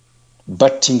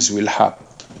 Bad things will happen.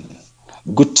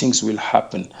 Good things will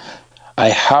happen. I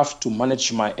have to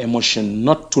manage my emotion,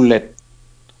 not to let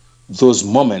those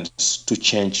moments to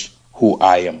change who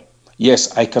I am.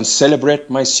 Yes, I can celebrate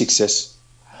my success.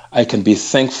 I can be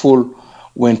thankful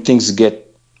when things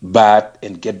get bad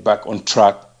and get back on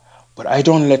track. But I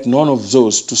don't let none of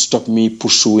those to stop me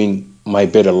pursuing my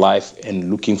better life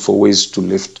and looking for ways to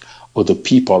lift other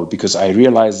people, because I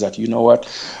realize that, you know what,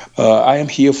 I am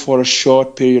here for a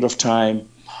short period of time.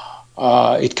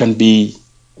 It can be,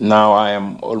 now I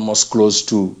am almost close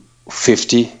to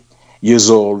 50 years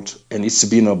old, and it's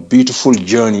been a beautiful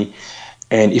journey.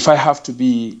 And if I have to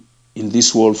be in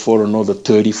this world for another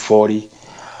 30, 40,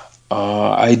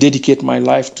 I dedicate my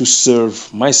life to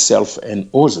serve myself and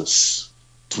others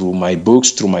through my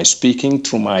books, through my speaking,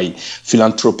 through my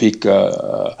philanthropic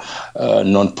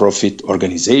non-profit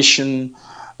organization,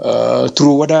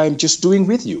 through what I'm just doing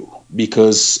with you,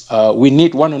 because we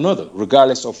need one another,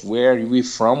 regardless of where you're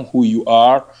from, who you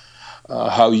are,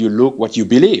 how you look, what you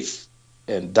believe.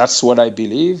 And that's what I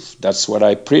believe, that's what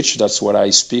I preach, that's what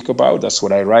I speak about, that's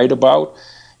what I write about,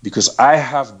 because I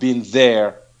have been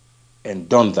there and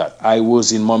done that. I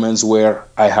was in moments where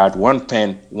I had one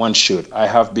pen, one shirt. I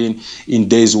have been in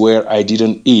days where I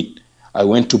didn't eat. I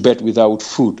went to bed without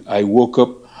food. I woke up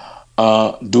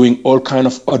doing all kind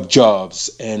of odd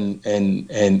jobs and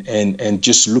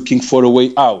just looking for a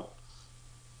way out.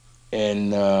 And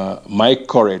my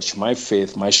courage, my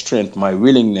faith, my strength, my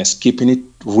willingness, keeping it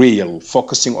real,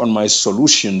 focusing on my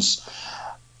solutions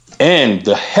and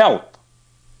the help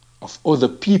of other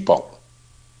people.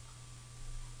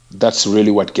 That's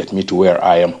really what get me to where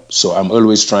I am. So I'm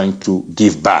always trying to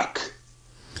give back.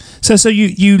 So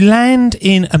you land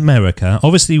in America.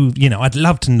 Obviously, you know, I'd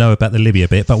love to know about the Libya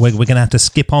bit, but we're going to have to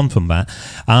skip on from that.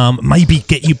 Maybe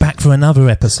get you back for another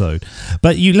episode.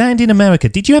 But you land in America.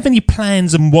 Did you have any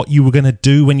plans on what you were going to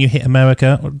do when you hit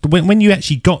America? When you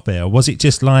actually got there, was it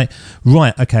just like,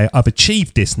 right, okay, I've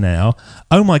achieved this now.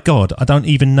 Oh my God, I don't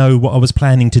even know what I was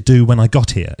planning to do when I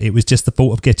got here. It was just the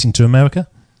thought of getting to America?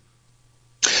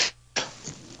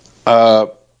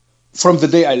 From the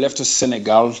day I left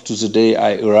Senegal to the day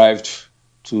I arrived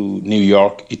to New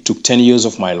York, it took 10 years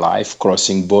of my life,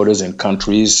 crossing borders and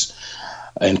countries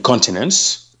and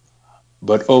continents.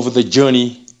 But over the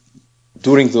journey,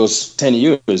 during those 10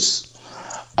 years,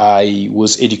 I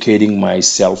was educating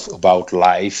myself about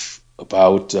life,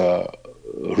 about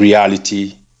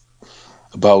reality,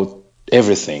 about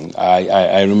everything.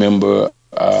 I remember,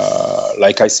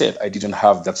 like I said, I didn't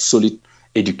have that solid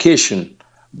education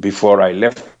before I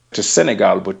left to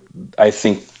Senegal, but I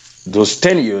think those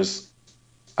 10 years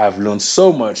I've learned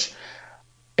so much.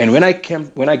 And when I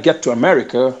get to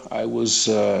America, I was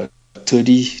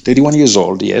 31 years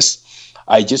old. Yes,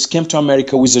 I just came to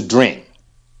America with a dream.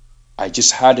 I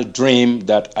just had a dream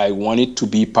that I wanted to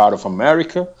be part of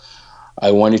America.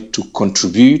 I wanted to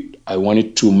contribute. I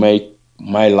wanted to make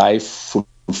my life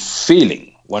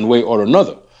fulfilling one way or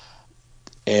another.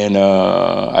 And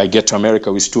I get to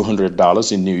America with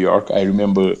 $200 in New York. I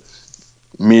remember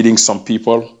meeting some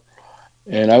people,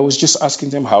 and I was just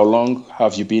asking them, how long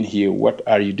have you been here? What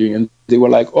are you doing? And they were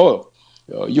like, oh,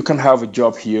 You can have a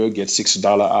job here, get $6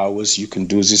 hours. You can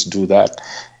do this, do that.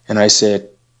 And I said,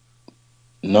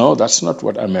 no, that's not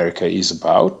what America is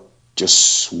about.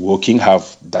 Just working,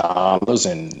 have dollars,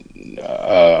 and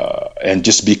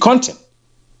just be content.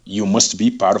 You must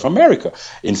be part of America.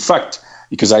 In fact,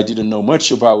 because I didn't know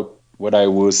much about what I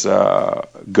was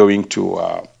going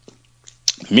to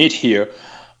meet here,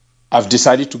 I've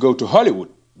decided to go to Hollywood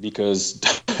because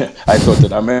I thought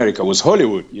that America was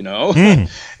Hollywood, you know.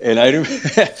 And I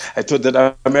thought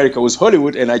that America was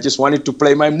Hollywood, and I just wanted to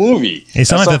play my movie.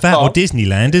 It's either that or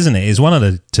Disneyland, isn't it? It's one of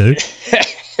the two.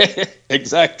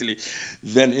 Exactly.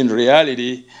 Then in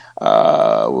reality,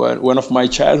 when one of my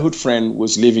childhood friends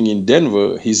was living in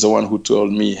Denver, he's the one who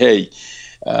told me, hey,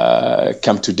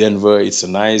 come to Denver. It's a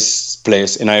nice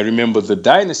place. And I remember the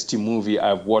Dynasty movie.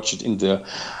 I've watched it in the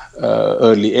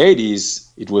early 80s.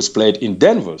 It was played in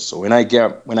Denver. So when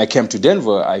I came to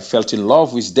Denver, I felt in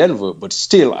love with Denver, but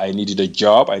still I needed a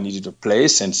job. I needed a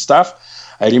place and stuff.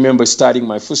 I remember starting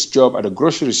my first job at a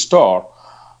grocery store,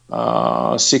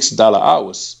 $6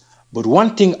 hours. But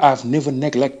one thing I've never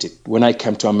neglected when I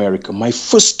came to America, my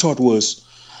first thought was,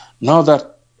 now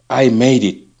that I made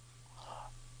it,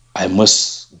 I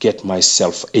must get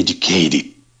myself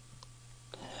educated.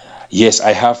 Yes,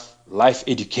 I have life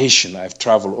education. I've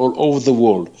traveled all over the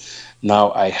world.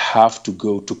 Now I have to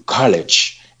go to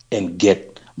college and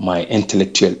get my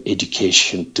intellectual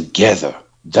education together.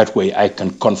 That way I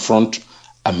can confront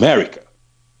America.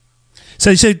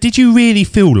 So did you really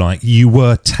feel like you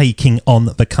were taking on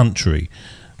the country?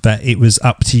 That it was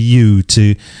up to you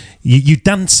to... You'd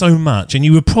done so much and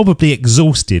you were probably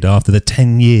exhausted after the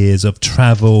 10 years of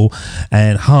travel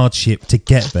and hardship to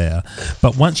get there.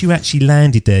 But once you actually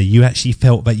landed there, you actually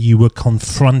felt that you were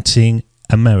confronting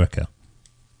America.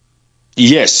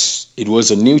 Yes, it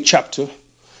was a new chapter.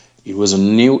 It was a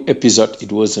new episode.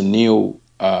 It was a new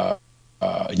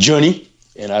journey.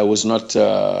 And I was not...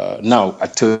 now,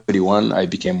 at 31, I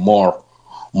became more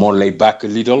laid back a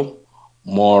little,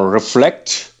 more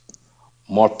reflect,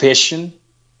 more patient.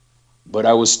 But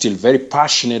I was still very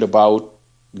passionate about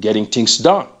getting things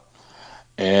done.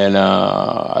 And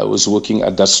I was working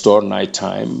at that store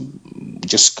nighttime,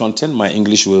 just content. My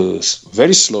English was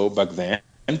very slow back then.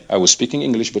 I was speaking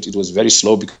English, but it was very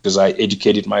slow because I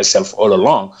educated myself all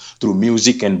along through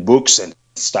music and books and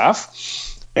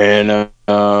stuff. And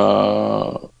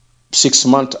 6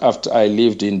 months after I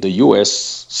lived in the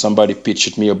US, somebody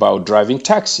pitched me about driving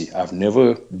taxi. I've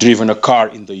never driven a car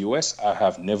in the US. I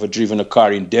have never driven a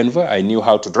car in Denver. I knew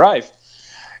how to drive.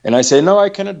 And I said, no, I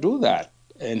cannot do that.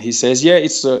 And he says, yeah,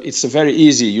 it's a very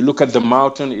easy. You look at the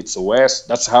mountain, it's west.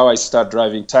 That's how I start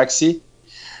driving taxi.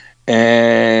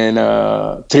 And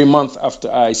 3 months after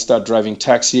I start driving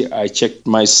taxi, I checked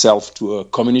myself to a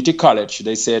community college.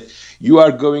 They said, you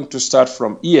are going to start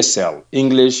from ESL,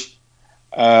 English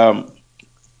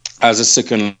as a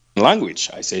second language.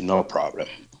 I say, no problem.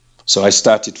 So I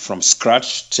started from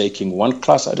scratch, taking one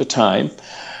class at a time.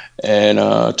 And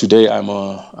today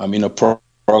I'm in a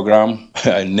program.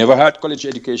 I never had college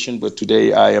education, but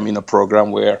today I am in a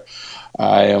program where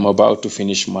I am about to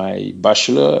finish my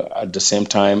bachelor at the same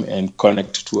time and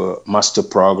connect to a master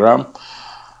program.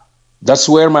 That's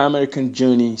where my American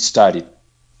journey started.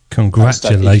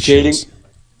 Congratulations.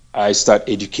 I start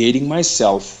educating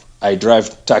myself. I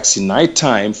drive taxi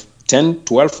nighttime, 10,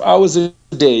 12 hours a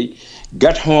day,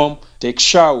 get home, take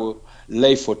shower,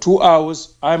 lay for 2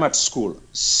 hours. I'm at school.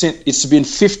 Since it's been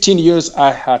 15 years,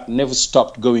 I had never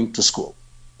stopped going to school.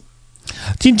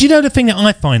 Do you know the thing that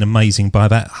I find amazing by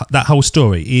that whole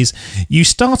story is you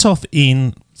start off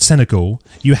in Senegal,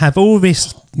 you have all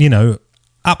this,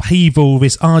 upheaval,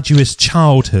 this arduous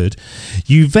childhood.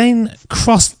 You then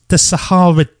cross the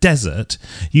Sahara Desert.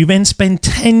 You then spend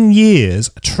 10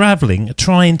 years travelling,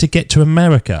 trying to get to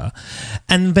America.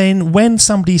 And then when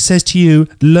somebody says to you,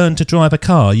 learn to drive a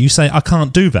car, you say, I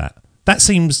can't do that. That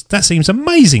seems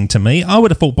amazing to me. I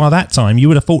would have thought by that time you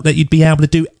would have thought that you'd be able to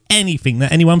do anything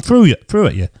that anyone threw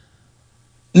at you.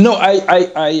 No,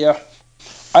 I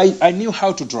knew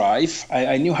how to drive.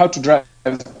 I knew how to drive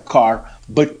a car,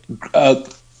 but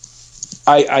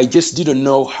I just didn't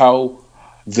know how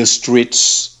the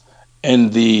streets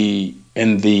and the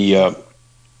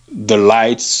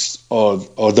lights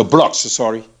or the blocks,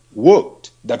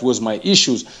 worked. That was my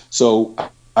issues. So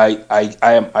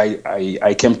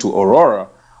I came to Aurora,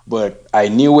 but I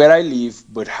knew where I live,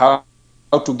 but how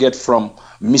to get from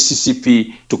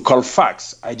Mississippi to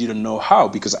Colfax, I didn't know how,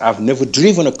 because I've never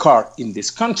driven a car in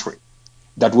this country.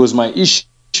 That was my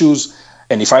issues.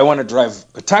 And if I want to drive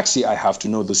a taxi, I have to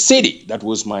know the city. That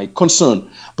was my concern.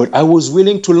 But I was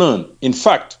willing to learn. In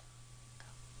fact,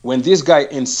 when this guy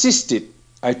insisted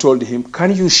I told him,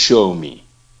 can you show me?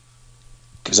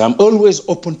 Because I'm always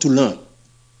open to learn.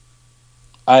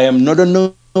 I am not a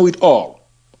know-it-all.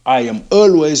 I am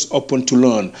always open to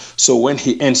learn. So when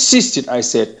he insisted, I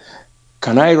said,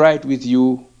 can I ride with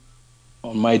you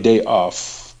on my day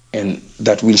off? And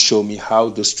that will show me how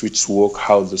the streets work,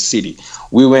 how the city.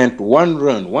 We went one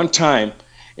run, one time,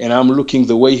 and I'm looking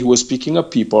the way he was picking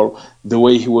up people, the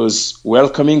way he was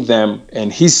welcoming them,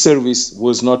 and his service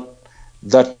was not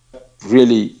that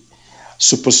really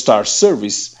superstar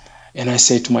service. And I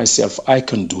say to myself, I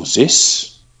can do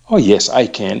this. Oh, yes, I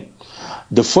can.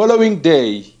 The following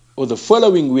day or the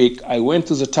following week, I went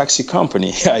to the taxi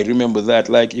company. I remember that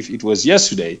like if it was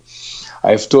yesterday.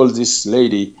 I've told this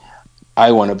lady,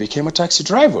 I want to become a taxi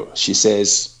driver. She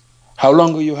says, how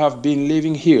long you have been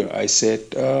living here? I said,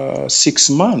 6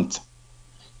 months.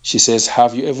 She says,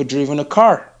 have you ever driven a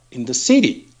car in the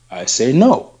city? I say,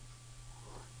 no.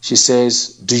 She says,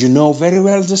 do you know very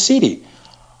well the city?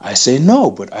 I say, no,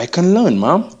 but I can learn,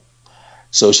 Mom.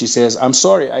 So she says, I'm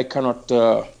sorry, I cannot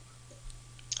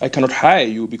hire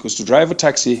you because to drive a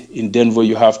taxi in Denver,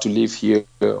 you have to live here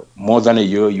more than a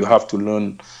year. You have to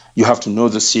learn, you have to know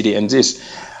the city and this.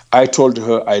 I told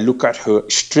her, I look at her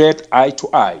straight eye to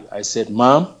eye. I said,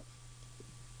 Mom,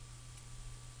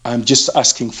 I'm just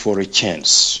asking for a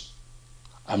chance.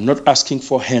 I'm not asking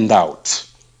for handout.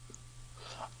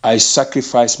 I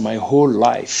sacrificed my whole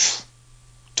life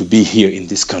to be here in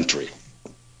this country.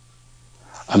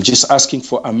 I'm just asking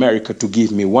for America to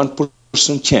give me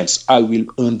 1% chance. I will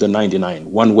earn the 99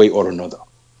 one way or another.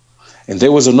 And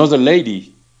there was another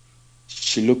lady.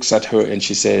 She looks at her and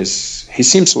she says, he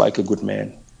seems like a good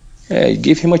man. Hey,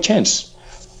 give him a chance.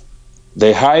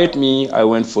 They hired me. I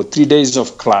went for 3 days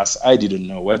of class. I didn't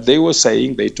know what they were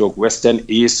saying. They talk Western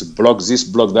East, block this,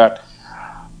 block that.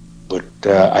 But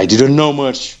I didn't know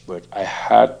much, but I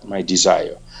had my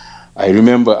desire. I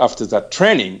remember after that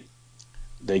training,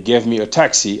 they gave me a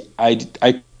taxi.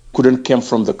 I couldn't come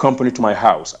from the company to my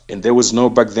house. And there was no,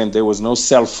 back then, there was no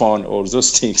cell phone or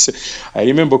those things. I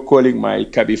remember calling my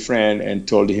cabbie friend and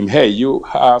told him, hey, you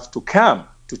have to come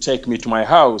to take me to my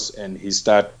house. And he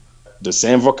started the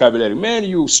same vocabulary. Man,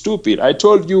 you stupid. I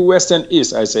told you Western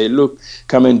East. I say, look,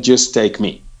 come and just take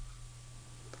me.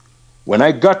 When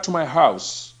I got to my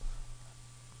house,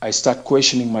 I start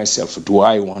questioning myself, do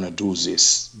I want to do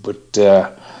this? But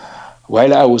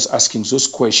while I was asking those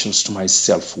questions to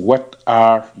myself, what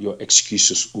are your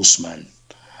excuses, Usman?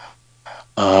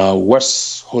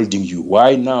 What's holding you?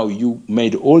 Why now you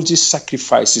made all these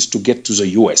sacrifices to get to the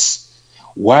US?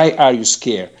 Why are you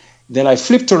scared? Then I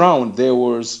flipped around. There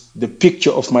was the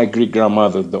picture of my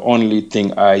great-grandmother, the only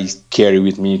thing I carry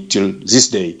with me till this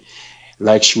day.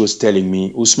 Like she was telling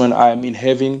me, Usman, I am in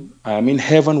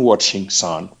heaven watching,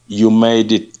 son. You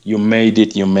made it, you made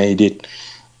it, you made it.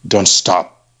 Don't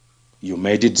stop. You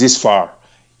made it this far.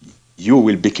 You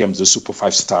will become the Super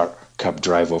 5-star cab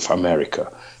driver of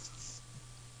America.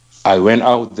 I went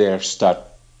out there, start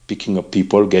picking up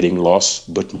people, getting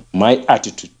lost. But my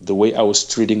attitude, the way I was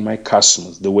treating my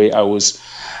customers, the way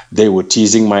they were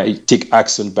teasing my thick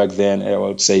accent back then. I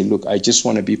would say, look, I just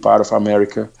want to be part of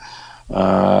America.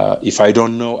 If I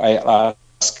don't know, I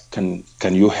ask,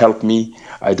 can you help me?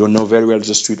 I don't know very well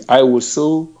the street. I was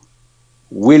so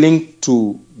willing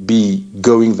to be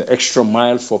going the extra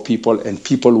mile for people, and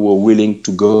people were willing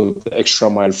to go the extra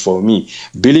mile for me.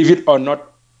 Believe it or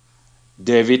not,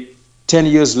 David, 10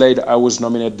 years later, I was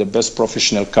nominated the best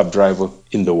professional cab driver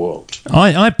in the world.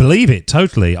 I believe it,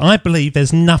 totally. I believe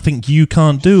there's nothing you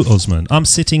can't do, Osman. I'm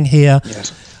sitting here...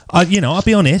 Yes. I'll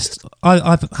be honest.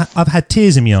 I've had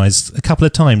tears in my eyes a couple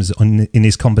of times in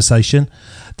this conversation.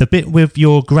 The bit with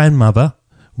your grandmother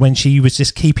when she was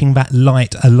just keeping that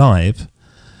light alive,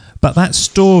 but that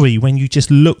story when you just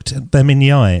looked at them in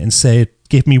the eye and said,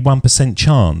 "Give me 1%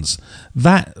 chance."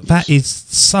 That is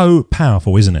so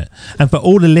powerful, isn't it? And for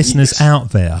all the listeners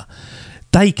out there,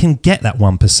 they can get that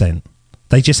 1%.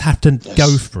 They just have to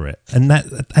go for it, and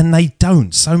they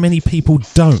don't. So many people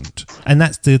don't, and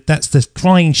that's the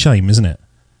crying shame, isn't it?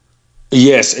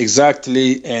 Yes,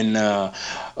 exactly. And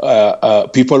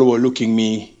people were looking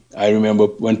me. I remember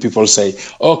when people say,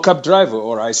 "Oh, cab driver,"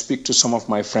 or I speak to some of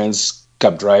my friends,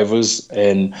 cab drivers,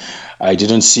 and I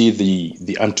didn't see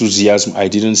the enthusiasm. I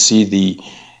didn't see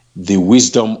the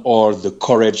wisdom or the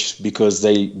courage because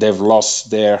they've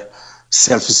lost their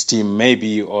self-esteem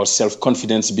maybe, or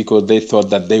self-confidence, because they thought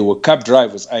that they were cab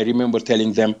drivers. I remember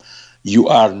telling them, you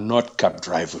are not cab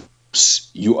drivers.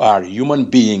 You are human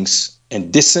beings, and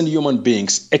decent human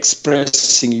beings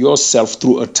expressing yourself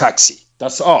through a taxi.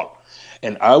 That's all.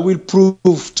 And I will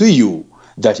prove to you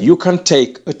that you can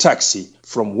take a taxi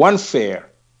from one fare,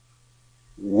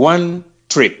 one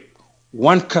trip,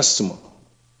 one customer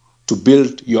to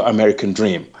build your American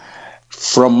dream.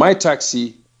 From my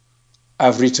taxi,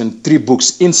 I've written 3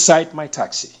 books inside my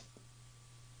taxi.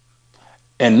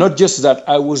 And not just that,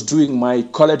 I was doing my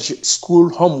college school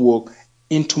homework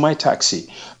into my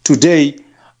taxi. Today,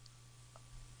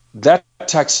 that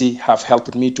taxi have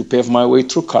helped me to pave my way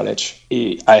through college.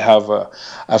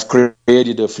 I've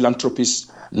created a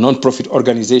philanthropist non-profit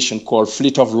organization called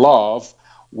Fleet of Love,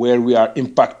 where we are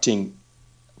impacting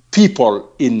people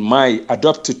in my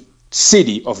adopted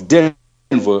city of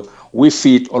Denver. We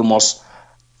feed almost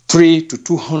 300 to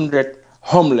 200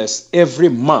 homeless every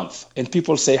month. And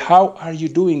people say, how are you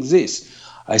doing this?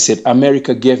 I said,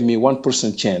 America gave me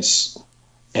 1% chance,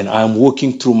 and I'm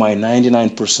working through my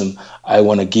 99%. I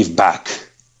want to give back.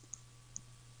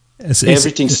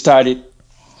 Everything started.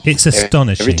 It's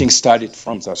astonishing. Everything started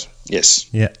from that. Yes.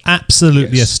 Yeah,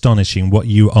 absolutely astonishing what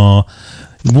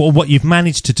what you've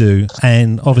managed to do,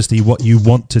 and obviously what you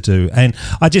want to do. And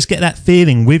I just get that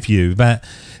feeling with you that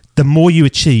the more you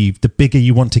achieve, the bigger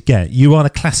you want to get. You are a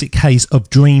classic case of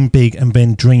dream big and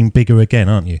then dream bigger again,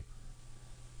 aren't you?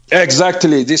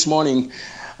 Exactly. This morning,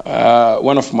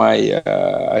 one of my,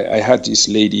 I had this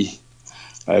lady.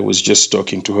 I was just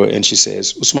talking to her, and she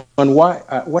says, "Usman, why?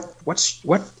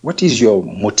 What is your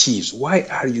motives? Why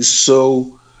are you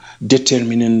so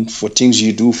determined for things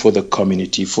you do for the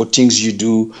community, for things you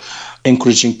do,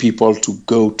 encouraging people to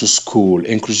go to school,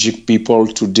 encouraging people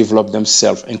to develop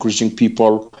themselves, encouraging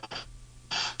people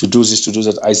to do this, to do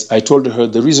that?" I told her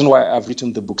the reason why I've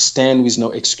written the book Stand With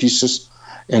No Excuses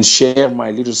and share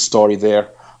my little story there.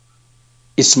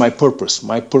 It's my purpose.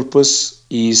 My purpose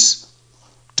is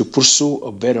to pursue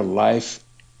a better life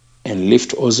and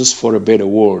lift others for a better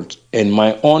world. And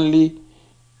my only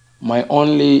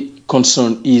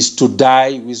concern is to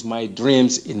die with my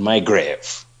dreams in my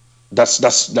grave. That's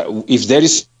if there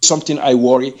is something I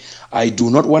worry, I do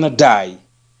not want to die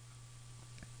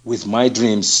with my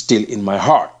dreams still in my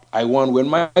heart. I want, when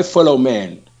my fellow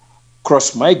men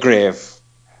cross my grave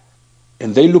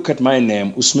and they look at my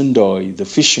name, Usman Doy, the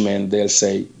fisherman, they'll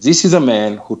say, this is a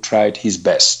man who tried his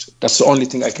best. That's the only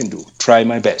thing I can do, try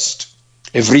my best.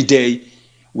 Every day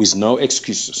with no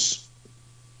excuses.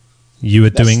 You are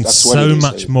doing so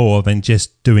much more than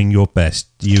just doing your best.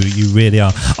 You really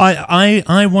are.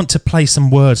 I want to play some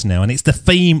words now, and it's the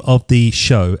theme of the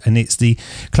show, and it's the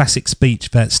classic speech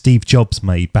that Steve Jobs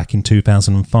made back in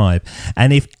 2005.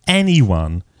 And if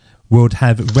anyone would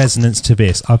have resonance to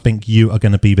this, I think you are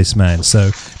going to be this man.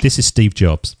 So this is Steve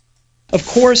Jobs. Of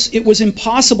course, it was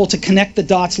impossible to connect the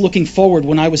dots looking forward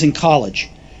when I was in college,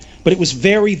 but it was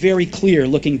very, very clear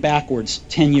looking backwards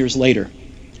 10 years later.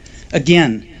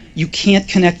 Again, you can't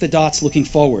connect the dots looking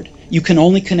forward. You can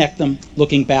only connect them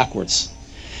looking backwards.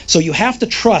 So you have to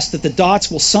trust that the dots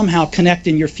will somehow connect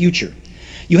in your future.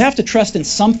 You have to trust in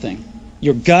something,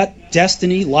 your gut,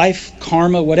 destiny, life,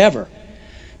 karma, whatever.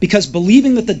 Because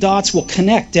believing that the dots will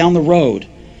connect down the road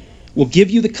will give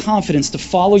you the confidence to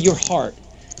follow your heart,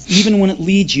 even when it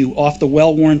leads you off the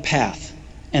well-worn path.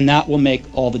 And that will make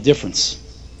all the difference.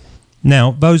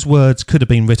 Now, those words could have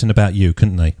been written about you,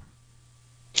 couldn't they?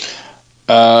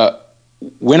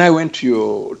 When I went to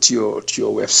your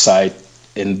website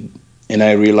and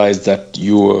I realized that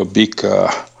you were a big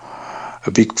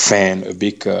fan, a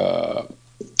big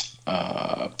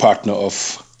partner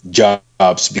of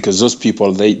Jobs, because those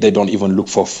people, they don't even look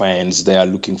for fans, they are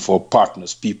looking for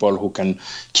partners, people who can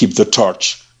keep the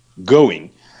torch going.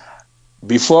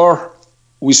 Before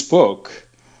we spoke,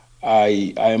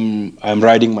 I'm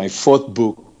writing my 4th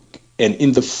book, and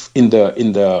in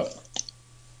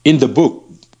the book,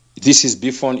 this is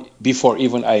before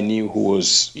even I knew who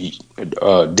was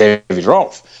David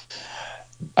Rolfe.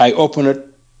 I opened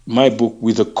my book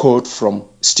with a quote from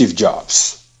Steve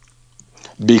Jobs,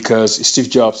 because Steve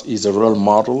Jobs is a role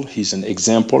model. He's an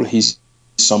example. He's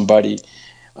somebody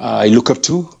I look up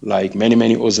to, like many,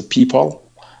 many other people,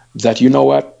 that, you know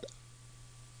what,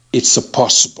 it's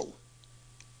possible.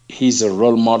 He's a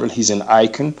role model. He's an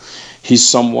icon. He's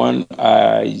someone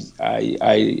I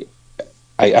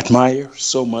admire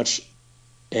so much,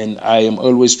 and I am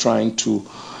always trying to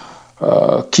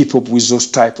keep up with those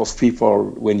type of people.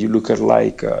 When you look at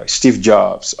like Steve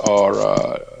Jobs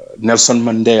or Nelson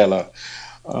Mandela,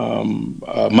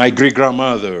 my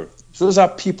great-grandmother, those are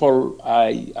people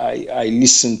I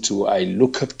listen to, I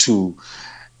look up to,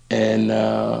 and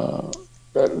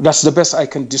that's the best I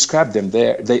can describe them.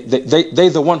 They're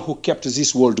the one who kept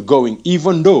this world going,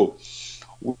 even though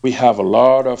we have a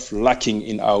lot of lacking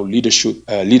in our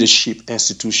leadership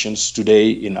institutions today,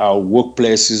 in our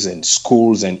workplaces and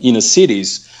schools and inner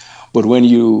cities. But when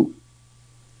you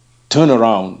turn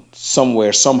around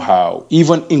somewhere, somehow,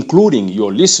 even including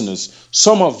your listeners,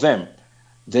 some of them,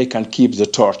 they can keep the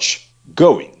torch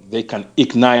going. They can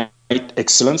ignite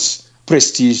excellence,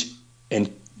 prestige, and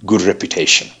good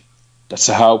reputation. That's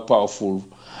how powerful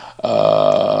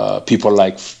people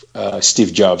like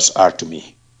Steve Jobs are to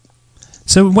me.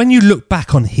 So when you look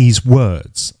back on his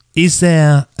words, is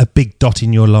there a big dot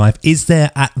in your life? Is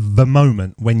there at the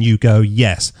moment when you go,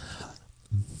 yes,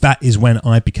 that is when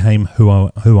I became who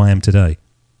I am today?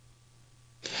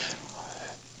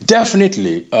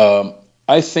 Definitely.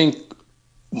 I think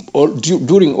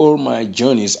during all my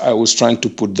journeys, I was trying to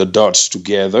put the dots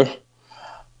together.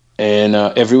 And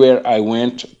everywhere I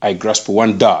went, I grasped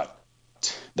one dot.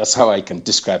 That's how I can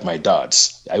describe my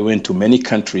dots. I went to many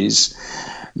countries,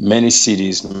 many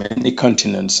cities, many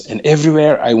continents, and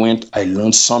everywhere I went, I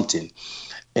learned something.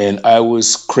 And I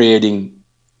was creating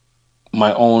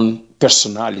my own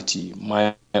personality,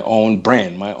 my own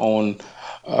brand, my own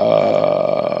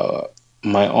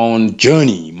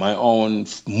journey, my own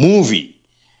movie.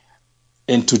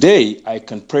 And today, I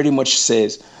can pretty much say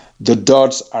the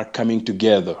dots are coming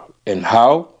together. And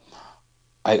how?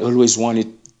 I always wanted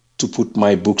to put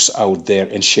my books out there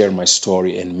and share my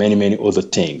story and many, many other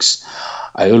things.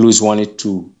 I always wanted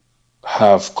to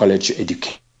have college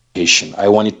education. I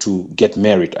wanted to get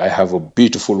married. I have a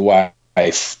beautiful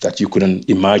wife that you couldn't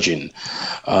imagine.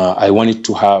 I wanted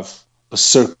to have a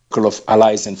circle of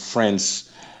allies and friends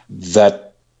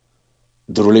that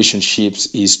the relationships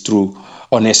is through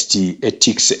honesty,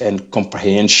 ethics, and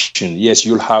comprehension. Yes,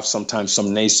 you'll have sometimes some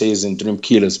naysayers and dream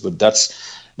killers, but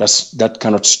that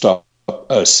cannot stop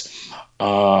us.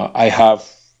 I have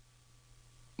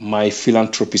my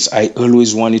philanthropist. I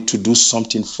always wanted to do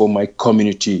something for my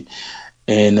community,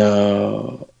 and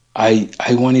I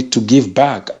wanted to give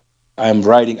back. I'm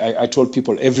writing. I told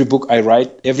people every book I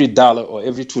write, every $1 or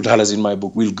every $2 in my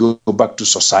book will go back to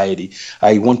society.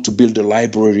 I want to build the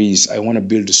libraries. I want to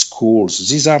build the schools.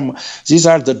 These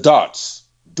are the dots.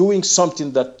 Doing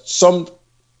something that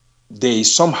someday,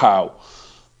 somehow,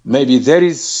 maybe there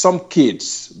is some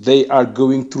kids, they are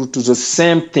going through to the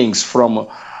same things from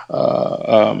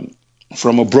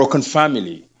a broken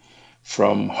family,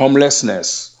 from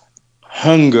homelessness,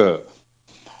 hunger,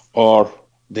 or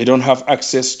they don't have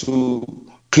access to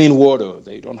clean water.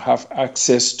 They don't have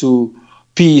access to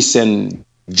peace and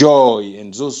joy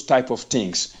and those type of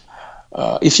things.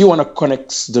 If you want to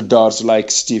connect the dots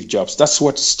like Steve Jobs, that's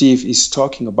what Steve is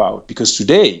talking about. Because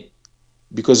today,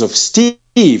 because of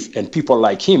Steve and people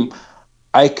like him,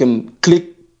 I can click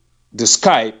the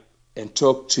Skype and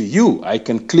talk to you. I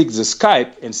can click the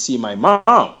Skype and see my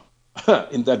mom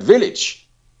in that village.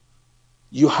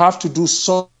 You have to do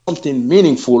something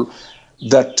meaningful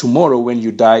that tomorrow when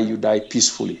you die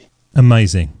peacefully.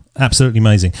 Amazing. Absolutely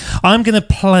amazing. I'm going to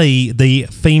play the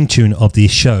theme tune of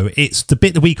this show. It's the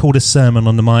bit that we call a sermon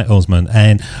on the mic, Osman,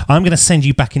 and I'm going to send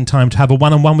you back in time to have a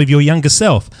one-on-one with your younger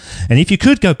self. And if you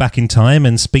could go back in time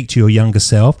and speak to your younger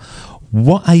self,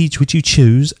 what age would you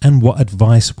choose and what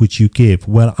advice would you give?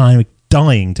 Well, I'm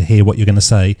dying to hear what you're going to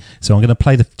say, so I'm going to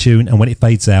play the tune, and when it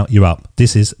fades out, you're up.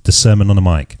 This is the sermon on the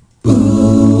mic.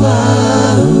 Ooh,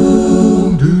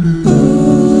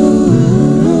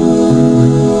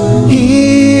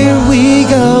 here we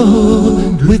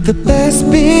go with the best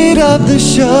bit of the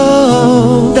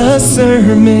show, the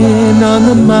sermon on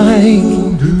the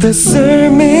mic, the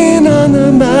sermon on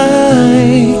the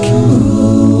mic.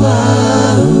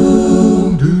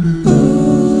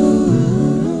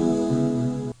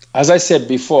 As I said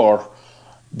before,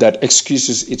 that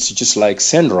excuses, it's just like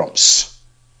syndromes.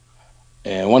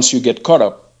 And once you get caught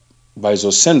up by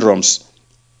those syndromes,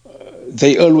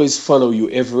 they always follow you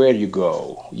everywhere you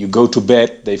go. You go to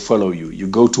bed, they follow you. You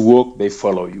go to work, they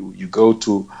follow you. You go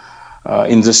to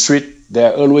in the street,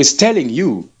 they're always telling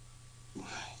you,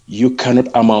 you cannot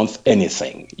amount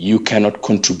anything. You cannot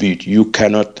contribute. You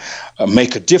cannot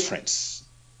make a difference.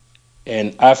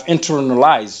 And I've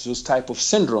internalized those type of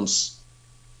syndromes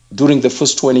during the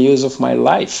first 20 years of my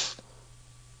life.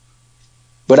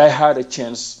 But I had a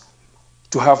chance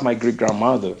to have my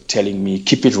great-grandmother telling me,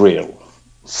 keep it real,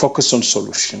 focus on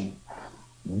solution,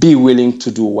 be willing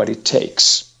to do what it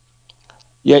takes.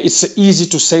 Yeah, it's easy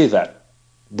to say that,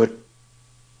 but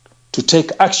to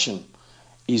take action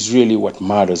is really what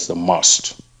matters the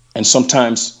most. And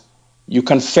sometimes you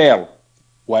can fail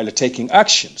while taking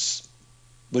actions,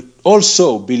 but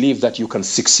also believe that you can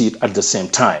succeed at the same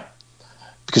time.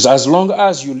 Because as long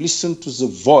as you listen to the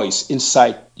voice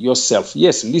inside yourself,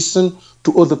 yes, listen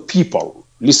to other people,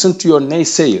 listen to your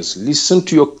naysayers, listen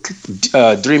to your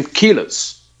dream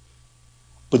killers.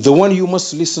 But the one you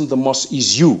must listen the most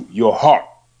is you, your heart.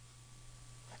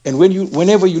 And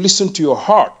whenever you listen to your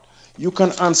heart, you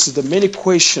can answer the many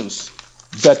questions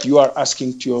that you are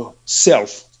asking to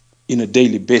yourself in a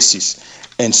daily basis,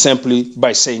 and simply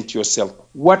by saying to yourself,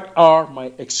 what are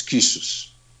my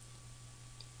excuses?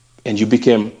 And you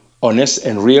become honest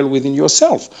and real within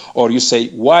yourself. Or you say,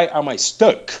 why am I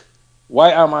stuck?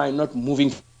 Why am I not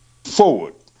moving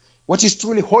forward? What is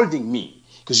truly holding me?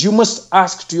 Because you must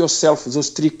ask to yourself those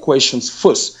 3 questions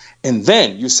first. And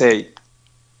then you say,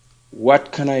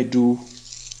 what can I do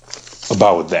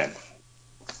about them?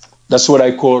 That's what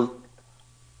I call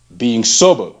being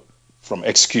sober from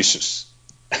excuses.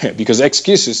 Because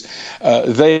excuses,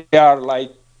 they are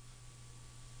like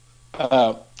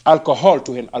alcohol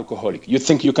to an alcoholic. You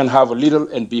think you can have a little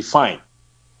and be fine.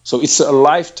 So it's a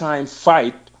lifetime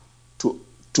fight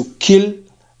to kill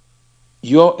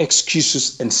your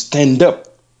excuses and stand up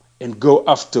and go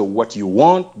after what you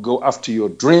want, go after your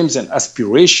dreams and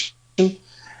aspirations.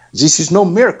 This is no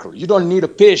miracle. You don't need a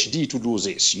PhD to do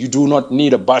this. You do not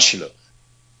need a bachelor.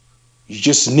 You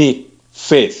just need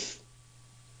faith,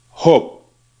 hope,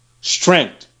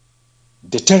 strength,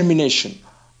 determination,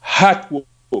 hard work,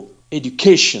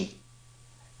 education,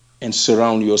 and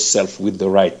surround yourself with the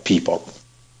right people.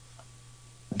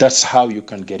 That's how you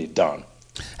can get it done.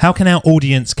 How can our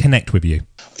audience connect with you?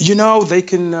 You know, they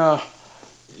can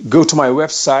go to my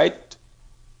website,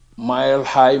 Mile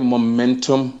High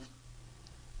Momentum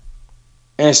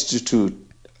Institute,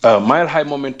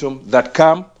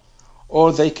 milehighmomentum.com,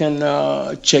 or they can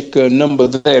check a number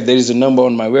there. There is a number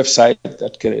on my website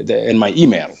and my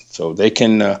email, so they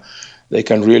can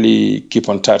really keep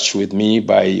in touch with me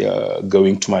by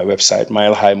going to my website,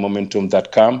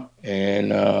 milehighmomentum.com.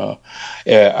 And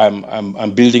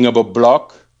I'm building up a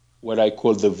blog, what I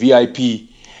call the VIP,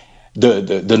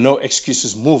 the No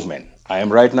Excuses Movement. I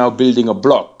am right now building a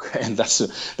blog, and that's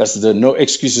the No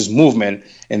Excuses Movement.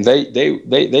 And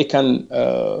they can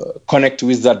connect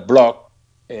with that blog.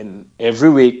 And every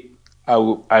week I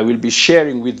will be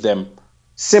sharing with them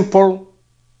simple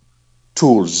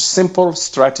tools, simple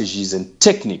strategies and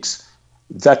techniques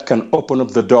that can open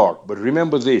up the door. But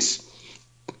remember this,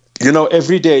 you know,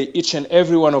 every day, each and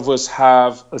every one of us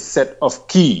have a set of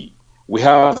key. We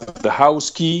have the house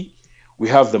key, we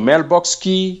have the mailbox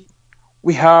key,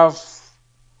 we have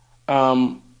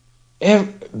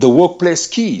the workplace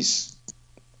keys.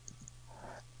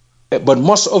 But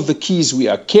most of the keys we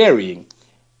are carrying,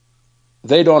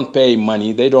 they don't pay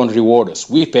money, they don't reward us.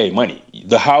 We pay money.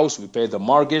 The house, we pay the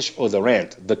mortgage or the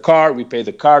rent. The car, we pay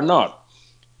the car note.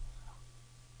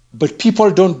 But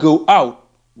people don't go out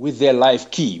with their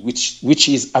life key, which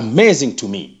is amazing to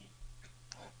me.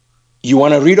 You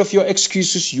want to rid of your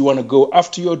excuses, you want to go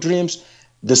after your dreams.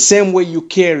 The same way you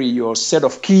carry your set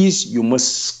of keys, you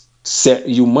must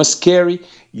carry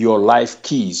your life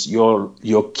keys, your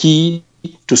key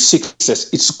to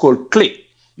success. It's called click.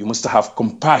 You must have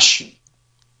compassion.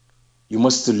 You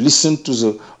must listen to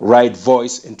the right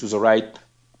voice and to the right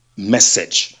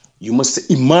message. You must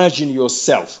imagine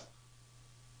yourself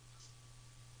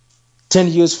 10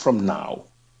 years from now,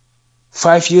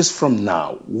 5 years from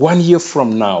now, 1 year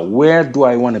from now. Where do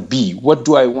I want to be? What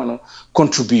do I want to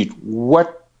contribute?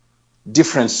 What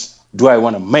difference do I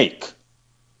want to make?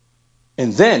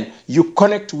 And then you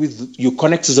connect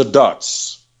the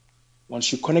dots.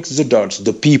 Once you connect the dots,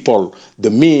 the people, the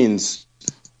means,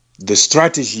 the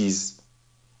strategies,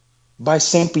 by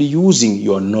simply using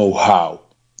your know-how.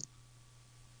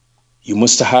 You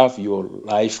must have your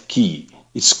life key.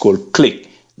 It's called click.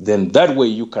 Then that way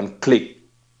you can click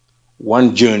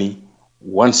one journey,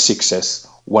 one success,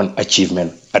 one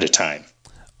achievement at a time.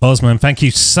 Osman, thank you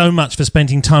so much for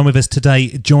spending time with us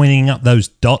today, joining up those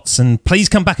dots. And please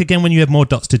come back again when you have more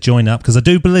dots to join up, because I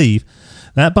do believe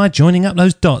that by joining up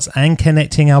those dots and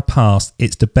connecting our past,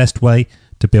 it's the best way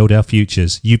to build our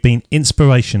futures. You've been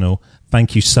inspirational.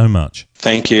 Thank you so much.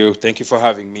 Thank you. Thank you for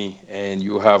having me, and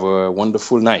you have a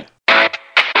wonderful night.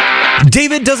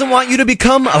 David doesn't want you to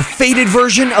become a faded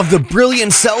version of the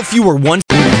brilliant self you were once.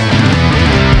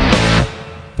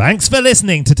 Thanks for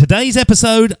listening to today's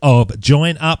episode of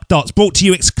Join Up Dots, brought to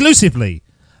you exclusively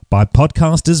by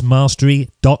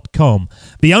podcastersmastery.com,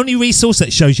 the only resource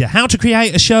that shows you how to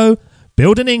create a show,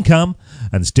 build an income,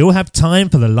 and still have time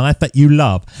for the life that you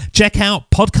love. Check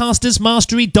out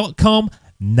podcastersmastery.com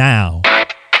now.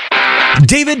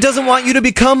 David doesn't want you to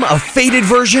become a faded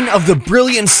version of the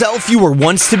brilliant self you were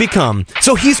once to become.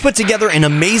 So he's put together an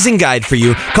amazing guide for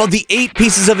you called the 8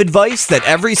 Pieces of Advice that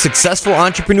every successful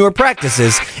entrepreneur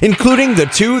practices, including the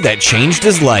 2 that changed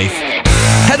his life.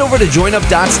 Head over to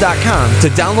joinupdots.com to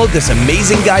download this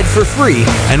amazing guide for free,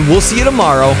 and we'll see you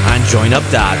tomorrow on Join Up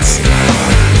Dots.